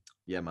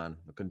 yeah, man,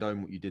 I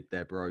condone what you did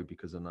there, bro,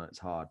 because I know it's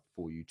hard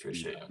for you to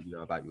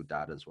know about your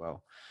dad as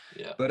well.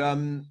 Yeah. But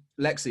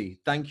Lexi,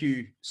 thank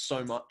you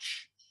so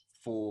much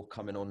for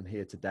coming on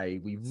here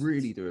today. We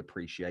really do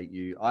appreciate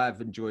you. I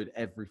have enjoyed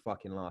every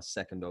fucking last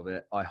second of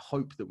it. I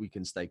hope that we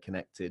can stay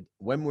connected.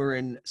 When we're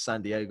in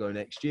San Diego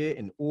next year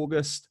in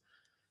August,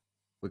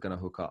 we're going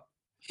to hook up.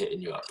 Hitting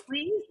you up.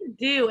 Please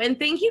do. And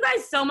thank you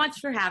guys so much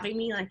for having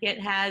me. Like, it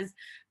has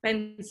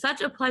been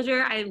such a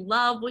pleasure. I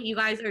love what you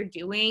guys are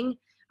doing.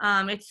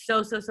 It's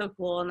so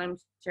cool. And I'm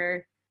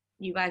sure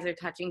you guys are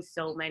touching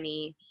so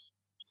many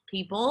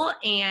people,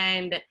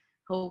 and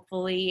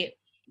hopefully,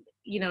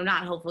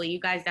 not hopefully, you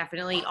guys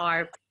definitely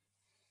are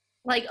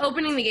like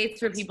opening the gates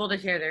for people to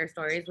share their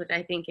stories, which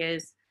I think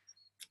is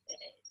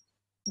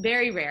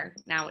very rare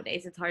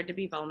nowadays. It's hard to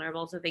be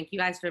vulnerable. So thank you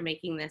guys for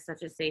making this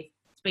such a safe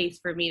space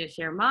for me to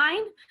share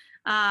mine.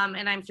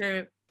 And I'm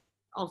sure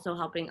also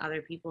helping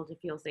other people to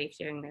feel safe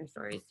sharing their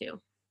stories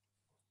too.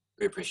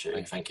 We appreciate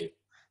it. Thank you.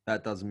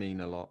 That does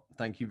mean a lot.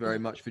 Thank you very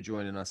much for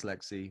joining us,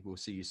 Lexi. We'll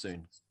see you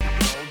soon.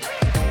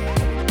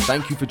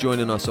 Thank you for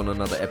joining us on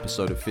another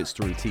episode of Fit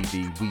Story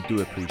TV. We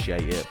do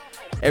appreciate it.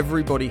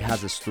 Everybody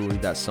has a story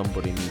that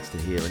somebody needs to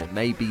hear, and it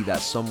may be that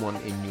someone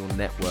in your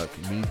network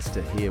needs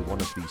to hear one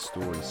of these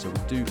stories. So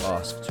we do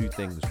ask two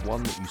things.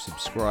 One, that you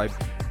subscribe,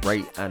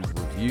 rate, and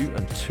review,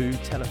 and two,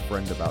 tell a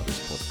friend about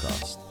this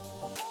podcast.